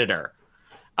competitor.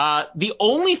 The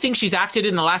only thing she's acted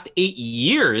in the last 8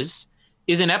 years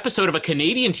is an episode of a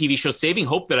Canadian TV show, Saving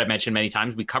Hope, that I mentioned many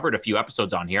times. We covered a few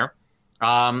episodes on here.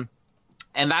 And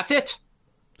that's it.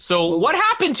 So what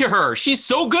happened to her? She's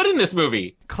so good in this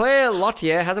movie. Claire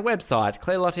Lottier has a website,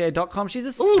 clairelottier.com. She's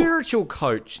a spiritual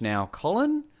coach now,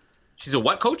 Colin. She's a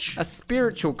what coach? A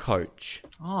spiritual coach.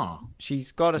 Oh.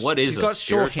 She's got she's got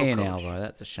short hair now, though.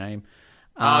 That's a shame.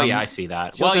 Oh, yeah, I see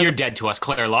that. Well, you're dead to us,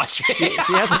 Claire Lottier. She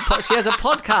has a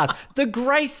podcast, the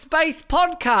Grace Space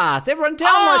Podcast. Everyone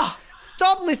download.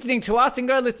 Stop listening to us and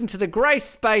go listen to the Grace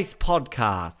Space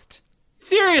Podcast.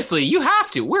 Seriously, you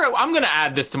have to. I'm going to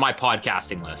add this to my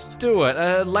podcasting list. Do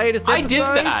it. Latest episode.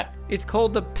 I did that. It's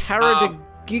called the Paradigm.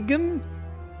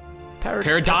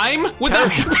 Paradigm? Would that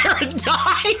be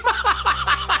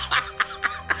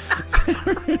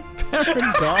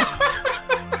Paradigm?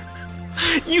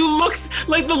 You looked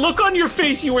like the look on your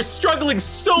face. You were struggling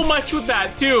so much with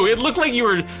that too. It looked like you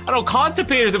were,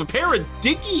 constipated as a paradigm.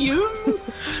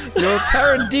 Your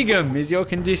paradigm is your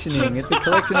conditioning. It's a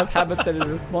collection of habits that is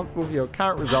responsible for your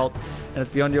current results, and it's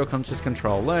beyond your conscious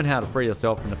control. Learn how to free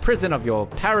yourself from the prison of your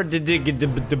paradigm.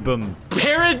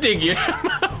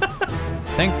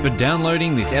 Thanks for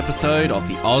downloading this episode of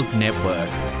the Oz Network.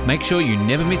 Make sure you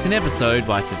never miss an episode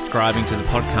by subscribing to the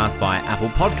podcast via Apple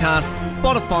Podcasts,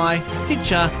 Spotify,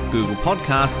 Stitcher, Google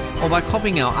Podcasts, or by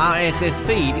copying our RSS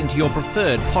feed into your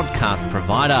preferred podcast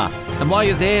provider. And while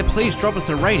you're there, please drop us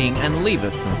a rating and leave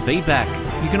us some feedback.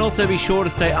 You can also be sure to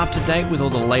stay up to date with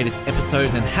all the latest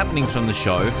episodes and happenings from the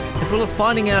show, as well as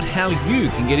finding out how you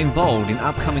can get involved in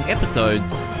upcoming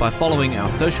episodes by following our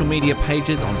social media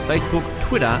pages on Facebook,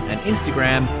 Twitter, and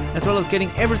Instagram, as well as getting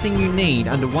everything you need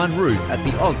under one roof at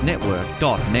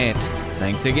theoznetwork.net.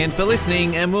 Thanks again for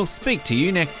listening, and we'll speak to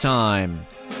you next time.